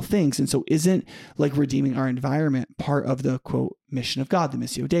redeeming all things? And so isn't like redeeming our environment part of the quote mission of God, the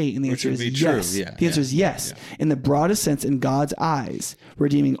missio Dei? And the answer is yes. Yeah, the answer is yes. Yeah. In the broadest sense, in God's eyes,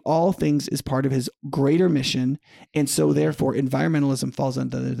 redeeming all things is part of his greater mission. And so therefore environmentalism falls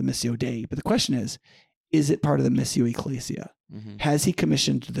under the missio Dei. But the question is it part of the missio ecclesia? Has he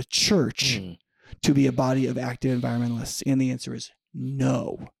commissioned the church to be a body of active environmentalists? And the answer is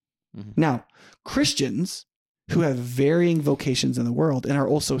no. Now, Christians who have varying vocations in the world and are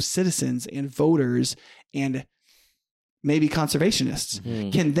also citizens and voters and maybe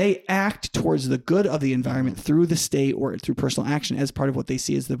conservationists, can they act towards the good of the environment through the state or through personal action as part of what they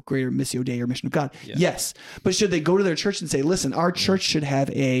see as the greater missio Dei or mission of God? Yes. But should they go to their church and say, listen, our church should have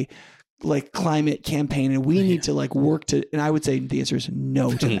a climate campaign and we need to work to, and I would say the answer is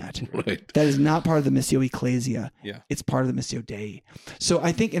no to that. Right. That is not part of the missio ecclesia. Yeah. It's part of the missio Dei. So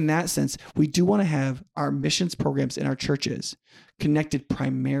I think in that sense, we do want to have our missions programs in our churches connected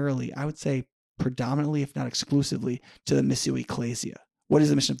primarily, I would say predominantly, if not exclusively, to the missio ecclesia. What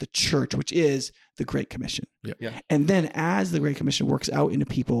is the mission of the church, which is the Great Commission. Yeah. And then as the Great Commission works out into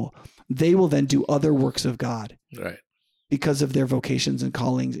people, they will then do other works of God. Right. Because of their vocations and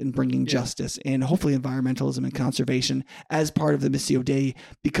callings and bringing justice and hopefully environmentalism and conservation as part of the missio Dei,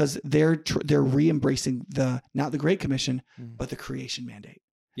 because they're re-embracing not the Great Commission, but the creation mandate.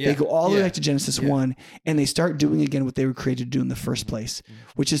 Yeah. They go all the way back to Genesis 1 and they start doing again what they were created to do in the first place,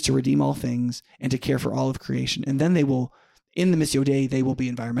 which is to redeem all things and to care for all of creation. And then they will, in the missio Dei, they will be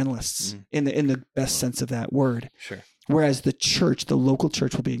environmentalists in the best sense of that word. Sure. Whereas the church, the local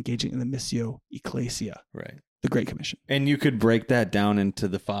church, will be engaging in the missio ecclesia. Right. The Great Commission. And you could break that down into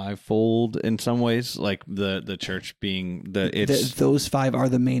the fivefold in some ways, like the church being those five are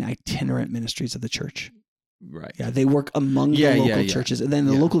the main itinerant ministries of the church. Right. Yeah. They work among the local churches. And then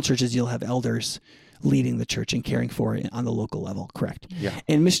the local churches, you'll have elders leading the church and caring for it on the local level. Correct. Yeah.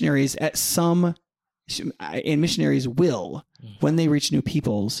 And missionaries will, when they reach new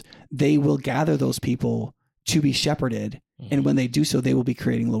peoples, they will gather those people to be shepherded. And when they do so, they will be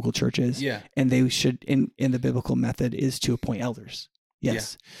creating local churches. Yeah. And they should, in the biblical method, is to appoint elders.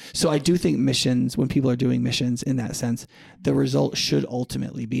 Yes. Yeah. So I do think missions, when people are doing missions in that sense, the result should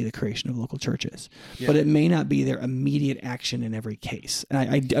ultimately be the creation of local churches. Yeah. But it may not be their immediate action in every case. And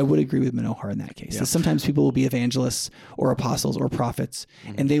I would agree with Manohar in that case. Yeah. Sometimes people will be evangelists or apostles or prophets,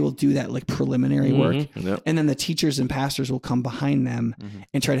 and they will do that preliminary work. Yep. And then the teachers and pastors will come behind them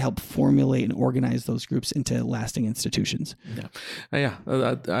and try to help formulate and organize those groups into lasting institutions. Yeah.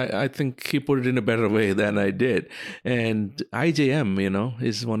 I think he put it in a better way than I did. And IJM,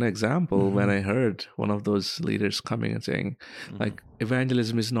 is one example when I heard one of those leaders coming and saying,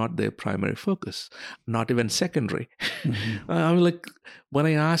 evangelism is not their primary focus, not even secondary. I'm like, when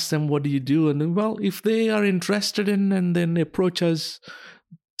I asked them, what do you do? And well, if they are interested in and then approach us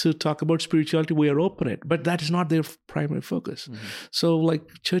to talk about spirituality, we are open it. But that is not their primary focus. So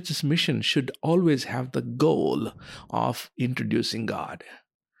church's mission should always have the goal of introducing God,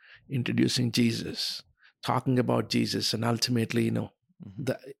 introducing Jesus, talking about Jesus, and ultimately,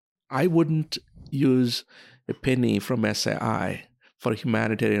 I wouldn't use a penny from SAI for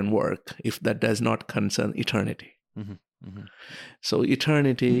humanitarian work if that does not concern eternity. So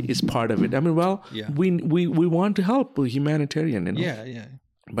eternity is part of it. I mean, we want to help humanitarian, Yeah.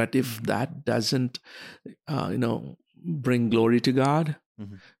 But if that doesn't, bring glory to God,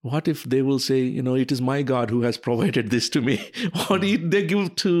 what if they will say, it is my God who has provided this to me? Or they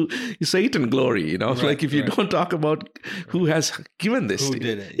give to Satan glory, if you don't talk about who has given this to you. Who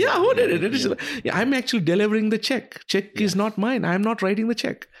did it? Yeah, who did it? I'm actually delivering the check. Check is not mine. I'm not writing the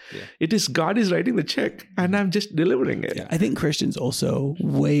check. Yeah. It is God is writing the check and I'm just delivering it. Yeah. I think Christians also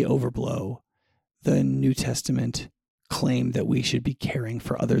way overblow the New Testament claim that we should be caring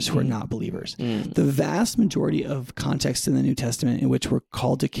for others who are not believers. The vast majority of contexts in the New Testament in which we're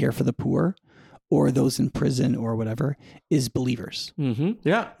called to care for the poor or those in prison or whatever is believers.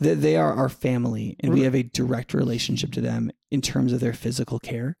 Yeah. They are our family, and we have a direct relationship to them in terms of their physical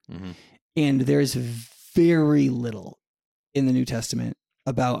care. And there's very little in the New Testament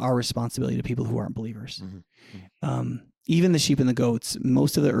about our responsibility to people who aren't believers. Even the sheep and the goats,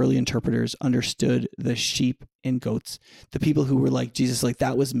 most of the early interpreters understood the sheep and goats, the people who were like Jesus, like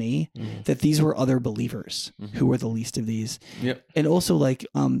that was me, that these were other believers who were the least of these. And also like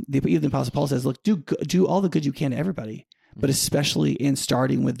the Apostle Paul says, look, do all the good you can to everybody, but especially in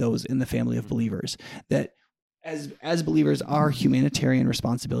starting with those in the family of believers, that as believers, our humanitarian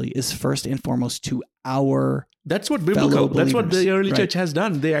responsibility is first and foremost to our That's what biblical. That's what the early church has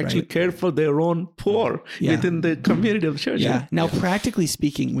done. They actually cared for their own poor within the community of the church. Yeah. Now, practically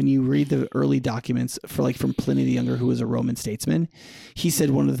speaking, when you read the early documents from Pliny the Younger, who was a Roman statesman, he said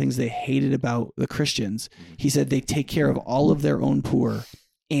one of the things they hated about the Christians, he said they take care of all of their own poor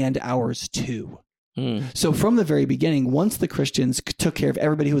and ours too. So from the very beginning, once the Christians took care of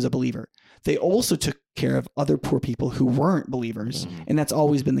everybody who was a believer, they also took care of other poor people who weren't believers. And that's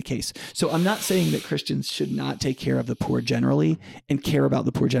always been the case. So I'm not saying that Christians should not take care of the poor generally and care about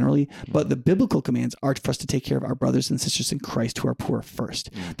the poor generally, but the biblical commands are for us to take care of our brothers and sisters in Christ who are poor first.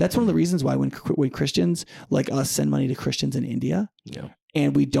 That's one of the reasons why when Christians like us send money to Christians in India,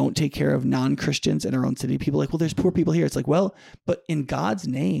 and we don't take care of non-Christians in our own city, people are like, well, there's poor people here. It's like, well, but in God's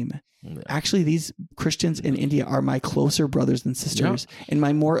name, actually, these Christians in India are my closer brothers and sisters and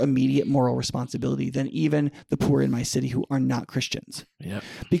my more immediate moral responsibility than even the poor in my city who are not Christians.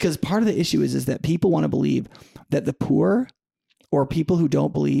 Because part of the issue is that people want to believe that the poor or people who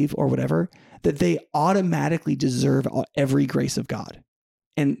don't believe or whatever, that they automatically deserve every grace of God.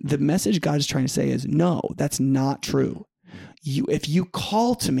 And the message God is trying to say is, no, that's not true. If you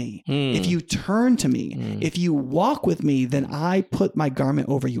call to me, if you turn to me, if you walk with me, then I put my garment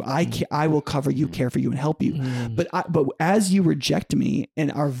over you. I will cover you, care for you, and help you. But as you reject me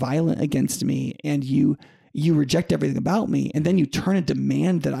and are violent against me, and you reject everything about me, and then you turn and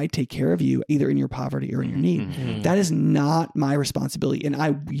demand that I take care of you, either in your poverty or in your need, that is not my responsibility, and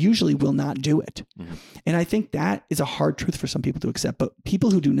I usually will not do it. And I think that is a hard truth for some people to accept, but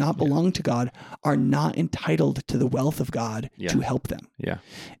people who do not belong to God are not entitled to the wealth of God to help them.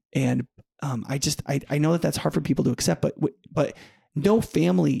 And I know that that's hard for people to accept, but no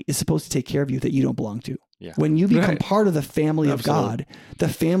family is supposed to take care of you that you don't belong to. When you become part of the family of God, the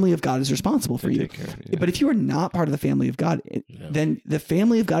family of God is responsible for you. But if you are not part of the family of God, then the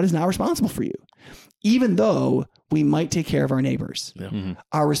family of God is not responsible for you. Even though we might take care of our neighbors,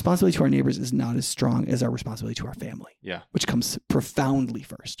 our responsibility to our neighbors is not as strong as our responsibility to our family, which comes profoundly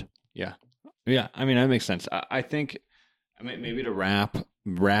first. Yeah. I mean, that makes sense. I think maybe to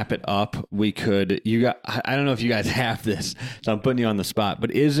wrap it up, we could, I don't know if you guys have this, so I'm putting you on the spot,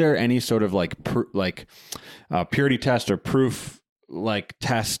 but is there any sort of purity test or proof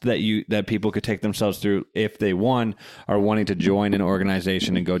test that people could take themselves through if they are wanting to join an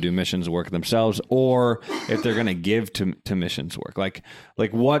organization and go do missions work themselves, or if they're going to give to missions work? Like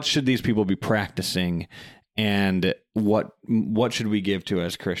what should these people be practicing, and what should we give to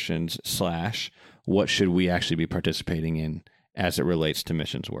as Christians -- what should we actually be participating in as it relates to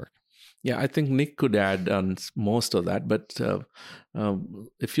missions work? Yeah, I think Nick could add on most of that, but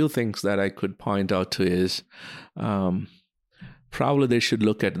a few things that I could point out to is probably they should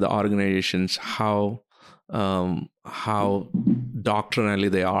look at the organizations, how doctrinally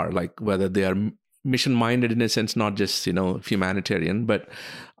they are, like whether they are mission-minded in a sense, not just, humanitarian, but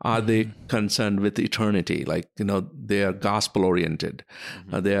are they concerned with eternity? Like, they are gospel-oriented.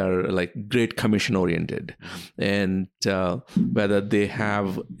 They are like Great Commission-oriented. And whether they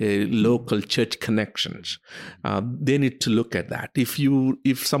have a local church connections, they need to look at that.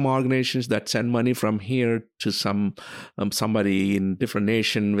 If some organizations that send money from here to somebody in different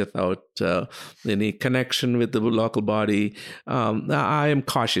nation without any connection with the local body, I am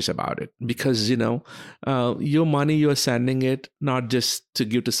cautious about it, because, your money, you're sending it not just to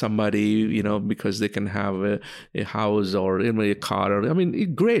give to somebody, because they can have a house or a car.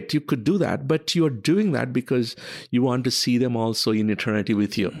 Great, you could do that, but you're doing that because you want to see them also in eternity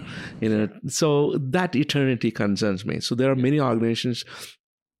with you. So that eternity concerns me. So there are many organizations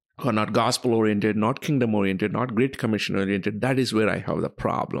who are not gospel-oriented, not kingdom-oriented, not Great Commission-oriented. That is where I have the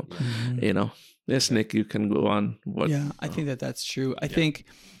problem. Yes, Nick, you can go on. I think that's true. I think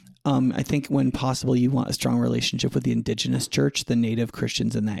I think when possible, you want a strong relationship with the indigenous church, the native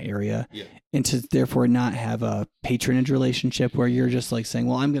Christians in that area, and to therefore not have a patronage relationship where you're just like saying,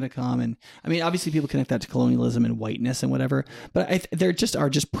 well, I'm going to come. And I mean, obviously people connect that to colonialism and whiteness and whatever, but there just are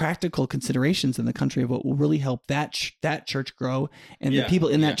just practical considerations in the country of what will really help that church grow and the people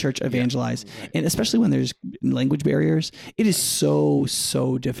in that church evangelize. And especially when there's language barriers, it is so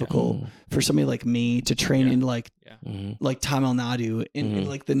difficult for somebody like me to train in like Tamil Nadu in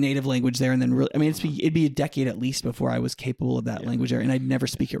like the native language there. And then really, I mean, it'd be a decade at least before I was capable of that language there, and I'd never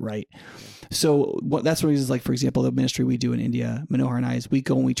speak it right. So that's what it is. Like, for example, the ministry we do in India, Manohar and I, is we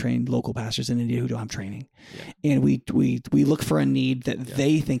go and we train local pastors in India who don't have training. And we look for a need that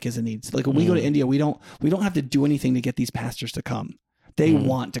they think is a need. So like when we go to India, we don't have to do anything to get these pastors to come. They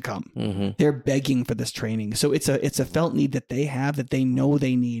want to come. They're begging for this training. So it's a felt need that they have, that they know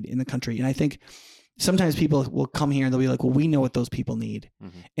they need in the country. And I think sometimes people will come here and they'll be like, well, we know what those people need.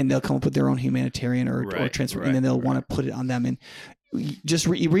 And they'll come up with their own humanitarian or transfer, and then they'll want to put it on them. And just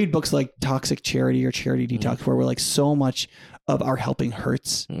you read books like Toxic Charity or Charity Detox, where we're like, so much of our helping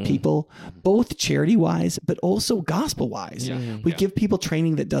hurts people, both charity wise, but also gospel wise. We give people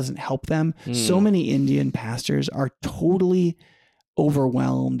training that doesn't help them. So many Indian pastors are totally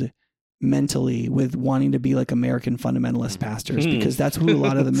overwhelmed mentally with wanting to be like American fundamentalist pastors, because that's who a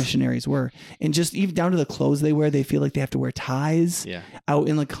lot of the missionaries were. And just even down to the clothes they wear, they feel like they have to wear ties out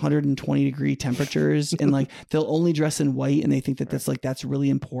in like 120 degree temperatures, and like they'll only dress in white, and they think that that's really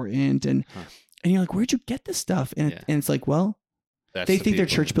important. And you're like, where'd you get this stuff? And it's like, well, they think their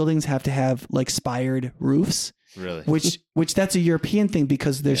church buildings have to have like spired roofs. Really? Which that's a European thing,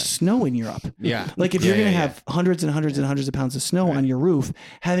 because there's snow in Europe. Like if you're going to have hundreds and hundreds and hundreds of pounds of snow on your roof,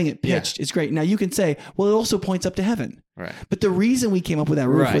 having it pitched is great. Now you can say, well, it also points up to heaven. But the reason we came up with that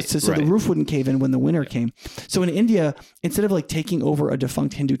roof was so the roof wouldn't cave in when the winter came. So in India, instead of like taking over a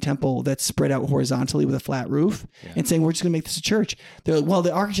defunct Hindu temple that's spread out horizontally with a flat roof and saying, we're just going to make this a church, they're like, well,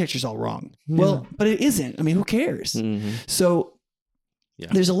 the architecture's all wrong. Well, but it isn't. I mean, who cares? So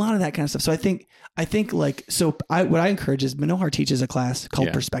there's a lot of that kind of stuff. So I think like, what I encourage is Manohar teaches a class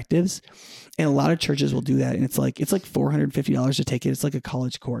called Perspectives, and a lot of churches will do that. And it's like $450 to take it. It's like a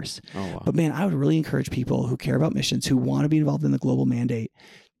college course. But man, I would really encourage people who care about missions, who want to be involved in the global mandate,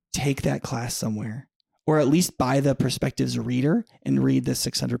 take that class somewhere, or at least buy the Perspectives reader and read the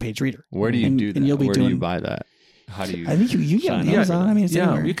 600-page reader. Where do you do that? And do you buy that? How do you? I think you get on Amazon. I mean, it's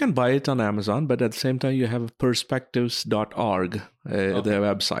anywhere. You can buy it on Amazon, but at the same time, you have perspectives.org, their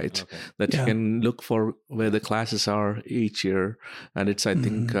website, that you can look for where the classes are each year. And it's, I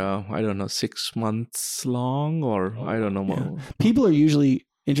think, 6 months long, or I don't know more. People are usually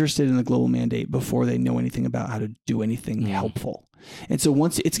interested in the global mandate before they know anything about how to do anything helpful. And so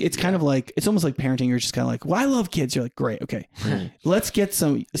once it's kind of like, it's almost like parenting. You're just kind of like, well, I love kids. You're like, great. Okay. Let's get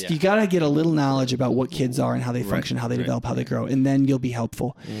some, you got to get a little knowledge about what kids are and how they function, how they develop, how they grow, and then you'll be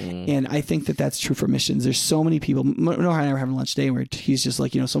helpful. And I think that that's true for missions. There's so many people, Manohar and I were having lunch today where he's just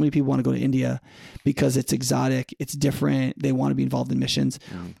like, so many people want to go to India because it's exotic, it's different. They want to be involved in missions.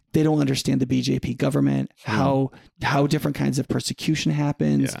 They don't understand the BJP government, how different kinds of persecution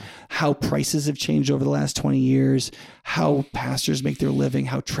happens, how prices have changed over the last 20 years, how pastors make their living,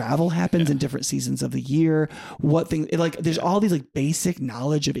 how travel happens in different seasons of the year, what things, like there's all these like basic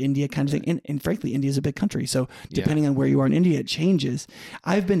knowledge of India kind of thing. And frankly, India is a big country. So depending on where you are in India, it changes.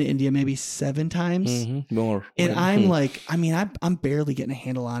 I've been to India maybe 7 times. More. And I'm like, I mean, I'm barely getting a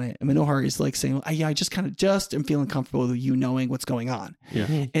handle on it. And Manohar is like saying, I just am feeling comfortable with you knowing what's going on.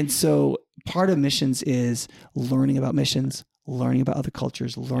 And so part of missions is learning about missions, learning about other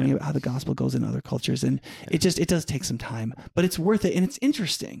cultures, learning about how the gospel goes in other cultures. And it does take some time, but it's worth it. And it's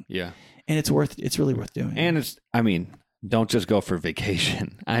interesting. And it's really worth doing. And don't just go for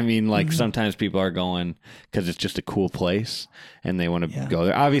vacation. I mean, like sometimes people are going because it's just a cool place and they want to go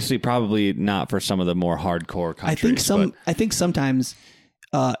there. Obviously, probably not for some of the more hardcore countries. I think sometimes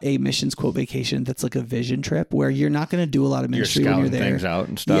a missions quote vacation that's like a vision trip where you're not going to do a lot of ministry when you're there. Things out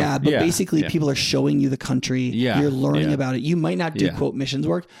and stuff. Yeah, but basically people are showing you the country. You're learning about it. You might not do quote missions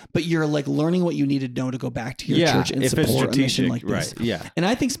work, but you're like learning what you need to know to go back to your church and support a mission like this. And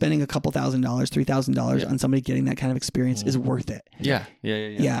I think spending a couple $1,000, $3,000 on somebody getting that kind of experience is worth it.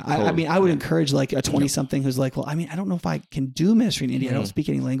 Totally. I mean, I would encourage like a 20-something who's like, well, I mean, I don't know if I can do ministry in India. I don't speak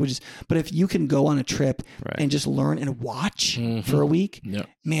any languages, but if you can go on a trip and just learn and watch for a week,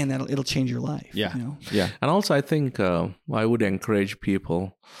 man, it'll change your life. And also, I think I would encourage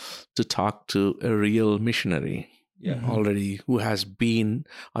people to talk to a real missionary already, who has been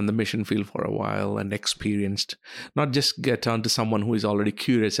on the mission field for a while and experienced, not just get on to someone who is already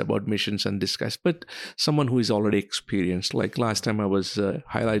curious about missions and discuss, but someone who is already experienced. Like last time I was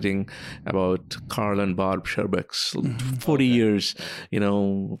highlighting about Carl and Barb Sherbeck's 40 years,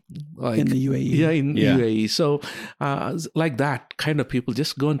 like in the UAE. Yeah, in UAE. So like that kind of people,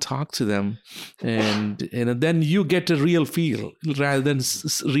 just go and talk to them, and then you get a real feel rather than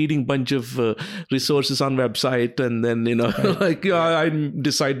reading bunch of resources on website, and then I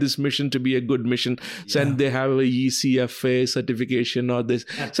decide this mission to be a good mission. And they have a ECFA certification, or this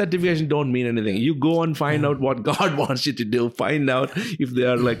certification don't mean anything. You go and find out what God wants you to do. Find out if they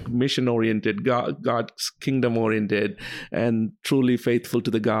are like mission oriented, God's kingdom oriented, and truly faithful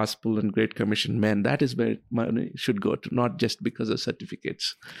to the gospel and Great Commission. Man, that is where money should go to, not just because of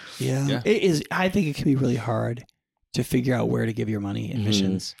certificates. Yeah. It is. I think it can be really hard to figure out where to give your money in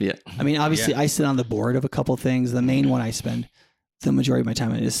missions. Yeah. I mean, obviously I sit on the board of a couple things. The main one I spend the majority of my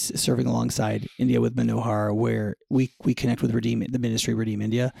time is serving alongside India with Manohar, where we connect with the ministry Redeem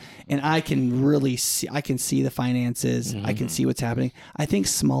India. And I can really see the finances. I can see what's happening. I think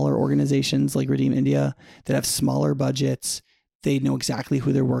smaller organizations like Redeem India that have smaller budgets, they know exactly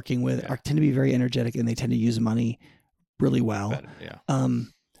who they're working with, tend to be very energetic, and they tend to use money really well.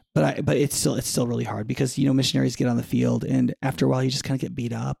 But it's still really hard because, missionaries get on the field, and after a while you just kind of get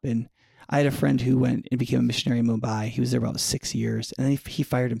beat up. And I had a friend who went and became a missionary in Mumbai. He was there about 6 years, and then he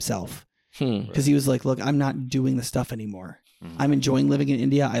fired himself because he was like, look, I'm not doing the stuff anymore. I'm enjoying living in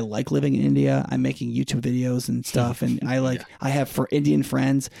India. I like living in India. I'm making YouTube videos and stuff. And I have for Indian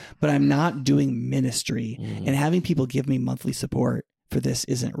friends, but I'm not doing ministry, and having people give me monthly support for this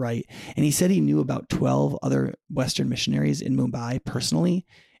isn't right. And he said he knew about 12 other Western missionaries in Mumbai personally.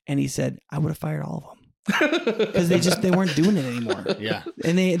 And he said, I would have fired all of them because they weren't doing it anymore. Yeah.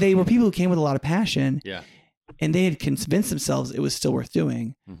 And they were people who came with a lot of passion. Yeah. And they had convinced themselves it was still worth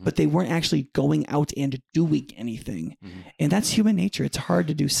doing, but they weren't actually going out and doing anything. And that's human nature. It's hard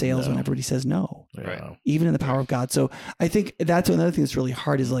to do sales when everybody says no, even in the power of God. So I think that's another thing that's really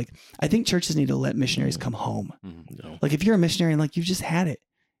hard is like, I think churches need to let missionaries come home. Like if you're a missionary and like you've just had it,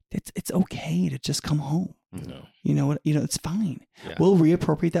 it's okay to just come home. It's fine. We'll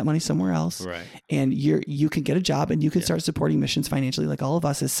reappropriate that money somewhere else, and you can get a job and you can start supporting missions financially, like all of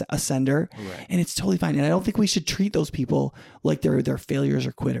us as a sender, and it's totally fine. And I don't think we should treat those people like they're failures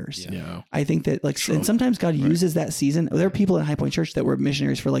or quitters. I think that and sometimes God uses that season. There are people in High Point Church that were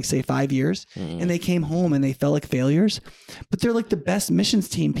missionaries for like say 5 years, and they came home and they felt like failures, but they're like the best missions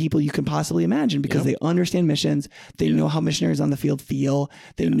team people you can possibly imagine because they understand missions. They know how missionaries on the field feel.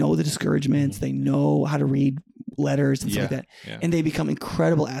 They know the discouragements. They know how to read letters and stuff like that, and they become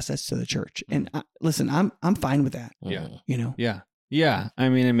incredible assets to the church. And listen, I'm fine with that. I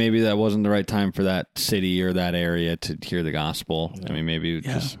mean, and maybe that wasn't the right time for that city or that area to hear the gospel. I mean, maybe it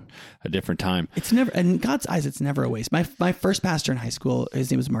was just a different time. It's never, in God's eyes, it's never a waste. My first pastor in high school, his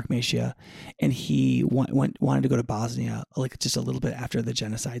name was Mark Mashia, and he wanted to go to Bosnia like just a little bit after the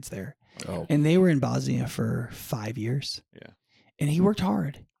genocides there, and they were in Bosnia for 5 years. And he worked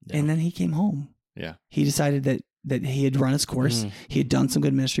hard, and then he came home. He decided that he had run his course. He had done some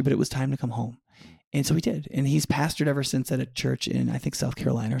good ministry, but it was time to come home. And so he did. And he's pastored ever since at a church in, I think, South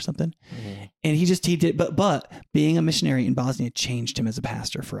Carolina or something. And he did. But being a missionary in Bosnia changed him as a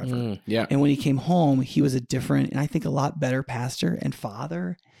pastor forever. And when he came home, he was a different, and I think a lot better pastor and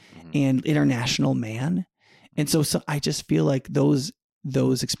father and international man. And so I just feel like those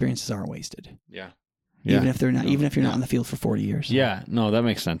experiences aren't wasted. Even if they're not, even if you're not in the field for 40 years. No, that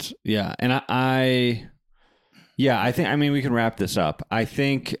makes sense. And I think, I mean, we can wrap this up. I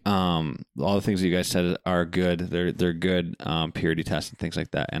think all the things that you guys said are good. They're good purity tests and things like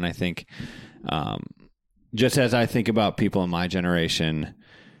that. And I think just as I think about people in my generation,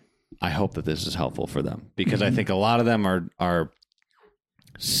 I hope that this is helpful for them because I think a lot of them are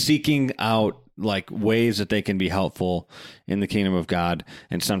seeking out like ways that they can be helpful in the kingdom of God,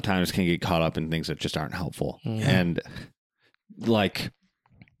 and sometimes can get caught up in things that just aren't helpful. And like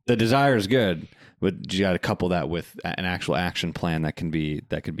the desire is good, but you got to couple that with an actual action plan that could be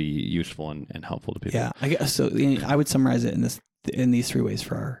useful and helpful to people. I guess so. I would summarize it in these 3 ways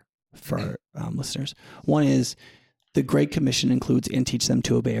for our listeners. One is the Great Commission includes and teach them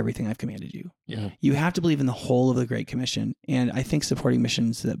to obey everything I've commanded you. You have to believe in the whole of the Great Commission. And I think supporting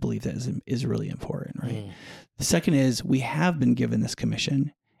missions that believe that is really important, right? The second is we have been given this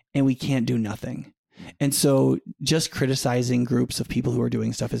commission and we can't do nothing. And so just criticizing groups of people who are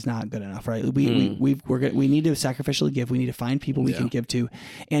doing stuff is not good enough, right? We need to sacrificially give. We need to find people we can give to.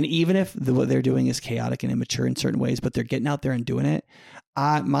 And even if what they're doing is chaotic and immature in certain ways, but they're getting out there and doing it,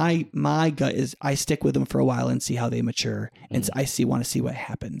 my gut is I stick with them for a while and see how they mature. And so I want to see what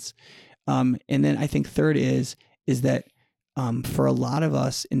happens. And then I think third is that for a lot of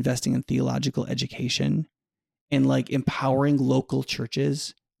us, investing in theological education and like empowering local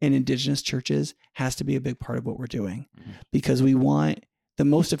churches and indigenous churches has to be a big part of what we're doing, because we want the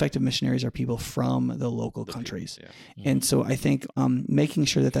most effective missionaries are people from the local countries. And so I think making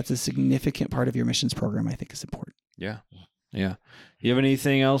sure that that's a significant part of your missions program, I think is important. Yeah. Yeah. You have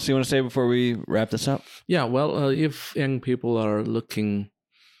anything else you want to say before we wrap this up? Yeah. Well, if young people are looking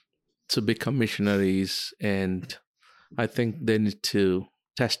to become missionaries, and I think they need to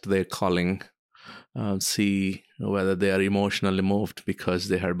test their calling, see whether they are emotionally moved because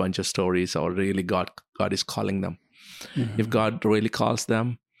they heard a bunch of stories, or really God is calling them. If God really calls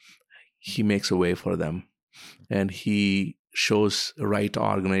them, He makes a way for them, and He shows right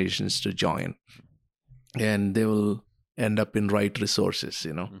organizations to join, and they will end up in right resources,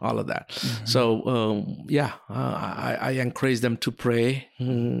 all of that. So, I encourage them to pray,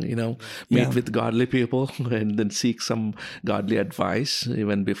 meet with godly people, and then seek some godly advice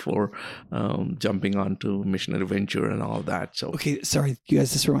even before jumping onto missionary venture and all that. So, okay, sorry, you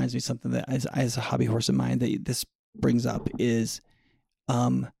guys, this reminds me of something that as a hobby horse of mine that this brings up is,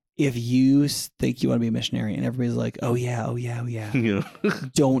 if you think you want to be a missionary and everybody's like, oh yeah,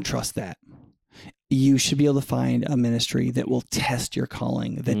 don't trust that. You should be able to find a ministry that will test your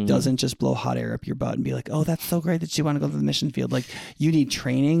calling, that doesn't just blow hot air up your butt and be like, oh, that's so great that you want to go to the mission field. Like, you need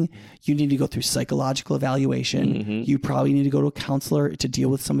training. You need to go through psychological evaluation. You probably need to go to a counselor to deal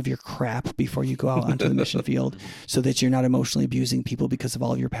with some of your crap before you go out onto the mission field, so that you're not emotionally abusing people because of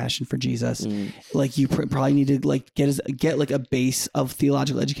all of your passion for Jesus. Like, you probably need to like get like a base of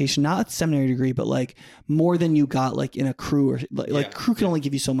theological education, not a seminary degree, but like more than you got like in a crew, or like crew can only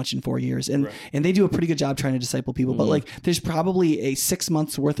give you so much in 4 years. And they do a pretty good job trying to disciple people, but like there's probably a 6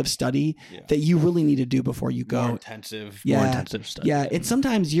 months worth of study that you really need to do before you go. More intensive study. Yeah. And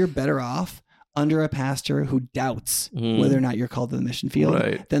sometimes you're better off under a pastor who doubts whether or not you're called to the mission field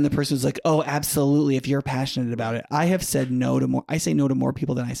than the person who's like, oh, absolutely, if you're passionate about it. I have said I say no to more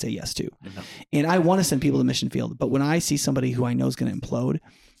people than I say yes to. And I want to send people to the mission field, but when I see somebody who I know is going to implode,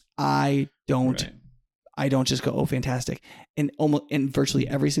 I don't just go, oh, fantastic. And virtually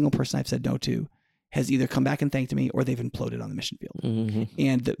every single person I've said no to has either come back and thanked me, or they've imploded on the mission field.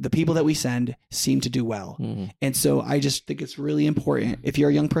 And the people that we send seem to do well. And so I just think it's really important. If you're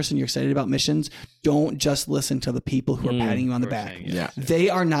a young person, you're excited about missions, don't just listen to the people who are patting you on the back. They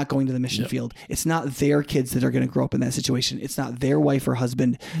are not going to the mission field. It's not their kids that are going to grow up in that situation. It's not their wife or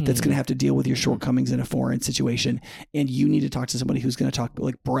husband that's going to have to deal with your shortcomings in a foreign situation. And you need to talk to somebody who's going to talk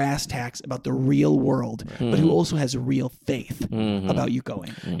like brass tacks about the real world, but who also has real faith about you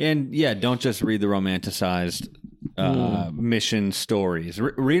going. And don't just read the romanticized mission stories.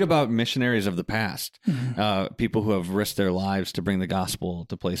 Read about missionaries of the past, people who have risked their lives to bring the gospel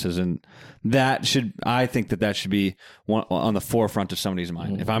to places, and I think that should be on the forefront of somebody's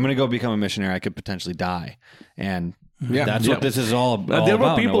mind. If I'm going to go become a missionary, I could potentially die, and that's what this is all about. There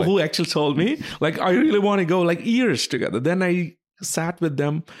were people who actually told me, like, I really want to go, like, years together. Then I sat with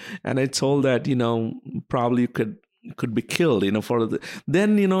them and I told that, probably you could be killed,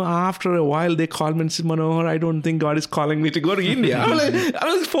 then, after a while they called me and said, Manohar, I don't think God is calling me to go to India. I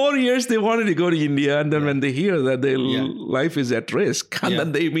was 4 years, they wanted to go to India. And then when they hear that their life is at risk, and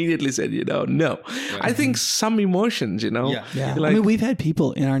then they immediately said, no. I think some emotions, Like, I mean, we've had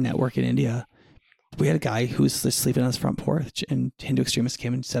people in our network in India. We had a guy who was sleeping on his front porch, and Hindu extremists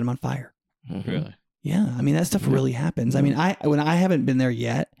came and set him on fire. Really? Yeah. I mean, that stuff really happens. I mean, I haven't been there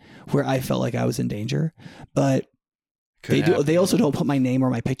yet where I felt like I was in danger, but they also don't put my name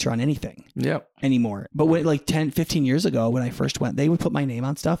or my picture on anything anymore. But when, like 10, 15 years ago, when I first went, they would put my name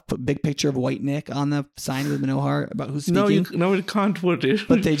on stuff, put big picture of White Nick on the sign with Manohar about who's speaking. No, it can't put it.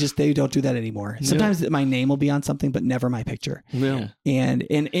 But they don't do that anymore. Sometimes my name will be on something, but never my picture. Yeah. And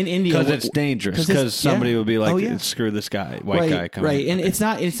in India, because it's dangerous. Because somebody will be like, screw this guy, white guy coming. Right. And it's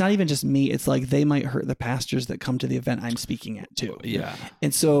not even just me. It's like they might hurt the pastors that come to the event I'm speaking at too. Yeah.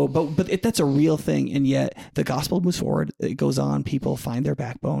 And so, but that's a real thing. And yet the gospel moves forward. It goes on. People find their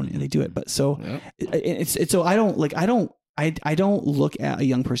backbone and they do it. But so it's so I don't look at a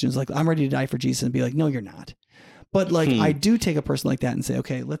young person who's like, I'm ready to die for Jesus, and be like, no, you're not. But like, I do take a person like that and say,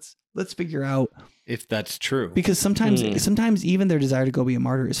 okay, let's figure out if that's true. Because sometimes even their desire to go be a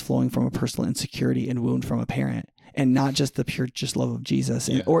martyr is flowing from a personal insecurity and wound from a parent. and not just the pure just love of Jesus.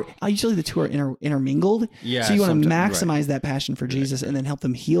 And, or usually the two are intermingled. Yeah, so you want to maximize that passion for Jesus and then help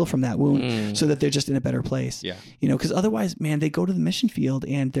them heal from that wound so that they're just in a better place. Yeah. You know, because otherwise, man, they go to the mission field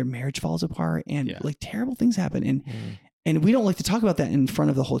and their marriage falls apart and like terrible things happen. And we don't like to talk about that in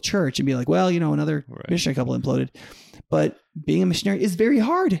front of the whole church and be like, well, you know, another missionary couple imploded. But being a missionary is very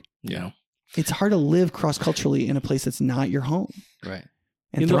hard. Yeah. It's hard to live cross-culturally in a place that's not your home. Right.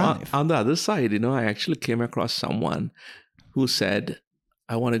 And thrive. On the other side, I actually came across someone who said,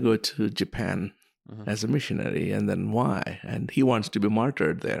 I want to go to Japan as a missionary. And then why? And he wants to be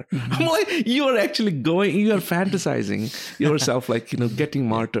martyred there. I'm like, you are actually you are fantasizing yourself like, getting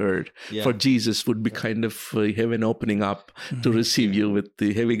martyred for Jesus would be kind of heaven opening up to receive you with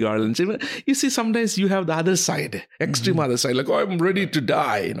the heavy garlands. You see, sometimes you have the other side, extreme other side, like, oh, I'm ready to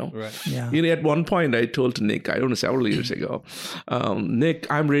die, Right. Yeah. At one point I told Nick, I don't know, several years ago, Nick,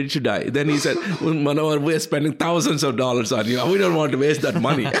 I'm ready to die. Then he said, well, Manohar, we're spending thousands of dollars on you. We don't want to waste that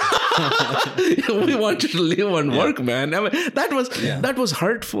money. We want you to live and work, man. I mean, that was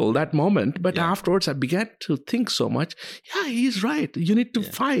hurtful, that moment. But afterwards, I began to think so much. Yeah, he's right. You need to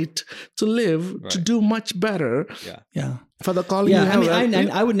fight to live, to do much better. Yeah. For the calling you have.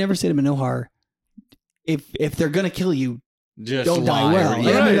 I would never say to Manohar, if they're going to kill you, just don't die well.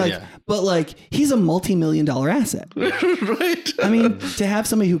 Right. But he's a multi-million-dollar asset. Right. I mean, to have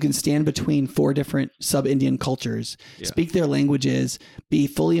somebody who can stand between 4 different sub-Indian cultures, speak their languages, be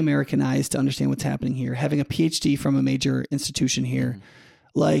fully Americanized to understand what's happening here, having a PhD from a major institution here,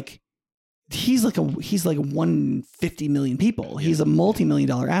 he's like 150 million people. He's a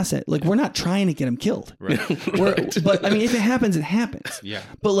multi-million-dollar asset. Like, we're not trying to get him killed. Right. But I mean, if it happens, it happens. Yeah.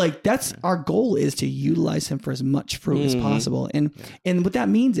 But that's our goal, is to utilize him for as much fruit as possible. And what that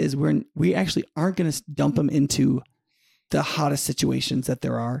means is we actually aren't going to dump him into the hottest situations that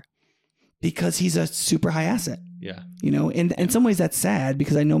there are, because he's a super high asset. Yeah. And in some ways that's sad,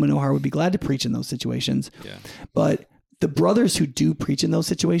 because I know Manohar would be glad to preach in those situations. Yeah. But the brothers who do preach in those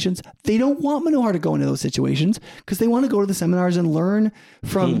situations, they don't want Manohar to go into those situations, because they want to go to the seminars and learn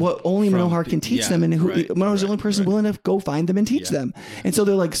from what only Manohar can teach them, and Manohar's the only person willing to go find them and teach them. And so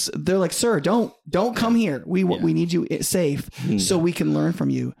they're like, sir, don't come here. We need you safe so we can learn from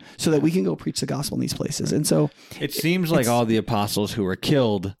you, so that we can go preach the gospel in these places. And so it seems like all the apostles who were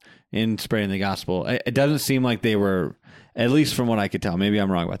killed in spreading the gospel, it doesn't seem like they were, at least from what I could tell, maybe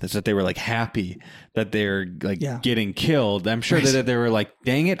I'm wrong about this, that they were happy that they're getting killed. I'm sure that they were like,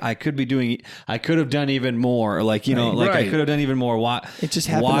 dang it, I could have done even more. Or I could have done even more. Why? It just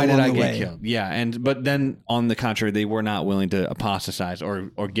happened. Why did I get way. killed? Yeah. But then on the contrary, they were not willing to apostatize or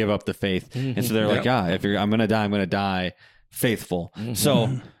give up the faith. And so they're like, if I'm going to die faithful.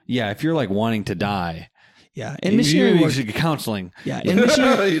 So if you're wanting to die, and missionary work, counseling. And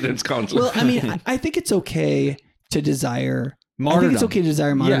missionary, it's counseling. Well, I mean, I think it's okay to desire martyrdom. I think it's okay to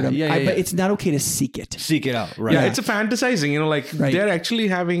desire martyrdom, but it's not okay to seek it. Seek it out, right? Yeah, it's a fantasizing. They're actually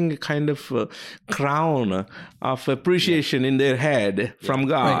having kind of a crown of appreciation in their head from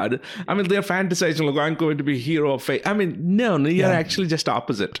God. Right. I mean, they're fantasizing, I'm going to be hero of faith. I mean, no, you're actually just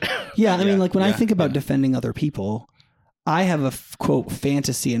opposite. Yeah, I mean, when I think about defending other people, I have a quote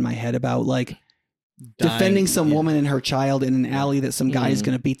fantasy in my head about defending some woman and her child in an alley that some guy is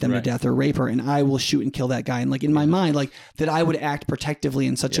going to beat them to death or rape her, and I will shoot and kill that guy. And in my mind, that I would act protectively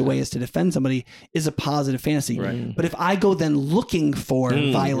in such a way as to defend somebody is a positive fantasy. Right. But if I go then looking for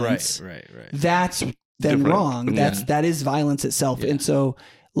violence, that's then wrong. That is violence itself. And so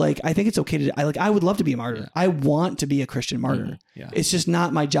I think it's okay to, I would love to be a martyr. I want to be a Christian martyr. It's just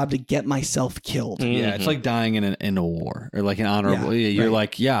not my job to get myself killed. Yeah. It's like dying in a war, or an honorable, you're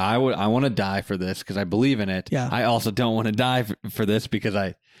I want to die for this because I believe in it. Yeah. I also don't want to die for this because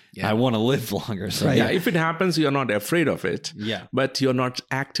I want to live longer. So if it happens, you're not afraid of it. Yeah. But you're not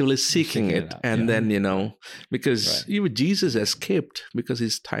actively seeking it. And then, because even Jesus escaped because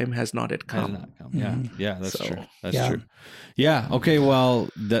his time has not yet come. Yeah. Yeah. That's true. That's true. Yeah. Okay. Well,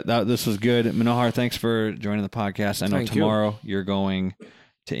 this was good. Manohar, thanks for joining the podcast. I know tomorrow you're going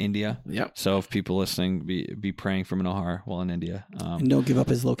to India. Yep. So if people listening, be praying for Manohar while in India. And don't give up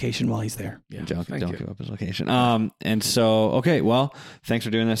his location while he's there. Yeah, don't give up his location. And so, okay, well, thanks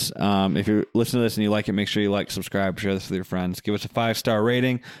for doing this. If you're listening to this and you like it, make sure you subscribe, share this with your friends, give us a 5-star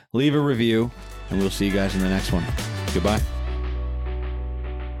rating, leave a review, and we'll see you guys in the next one. Goodbye.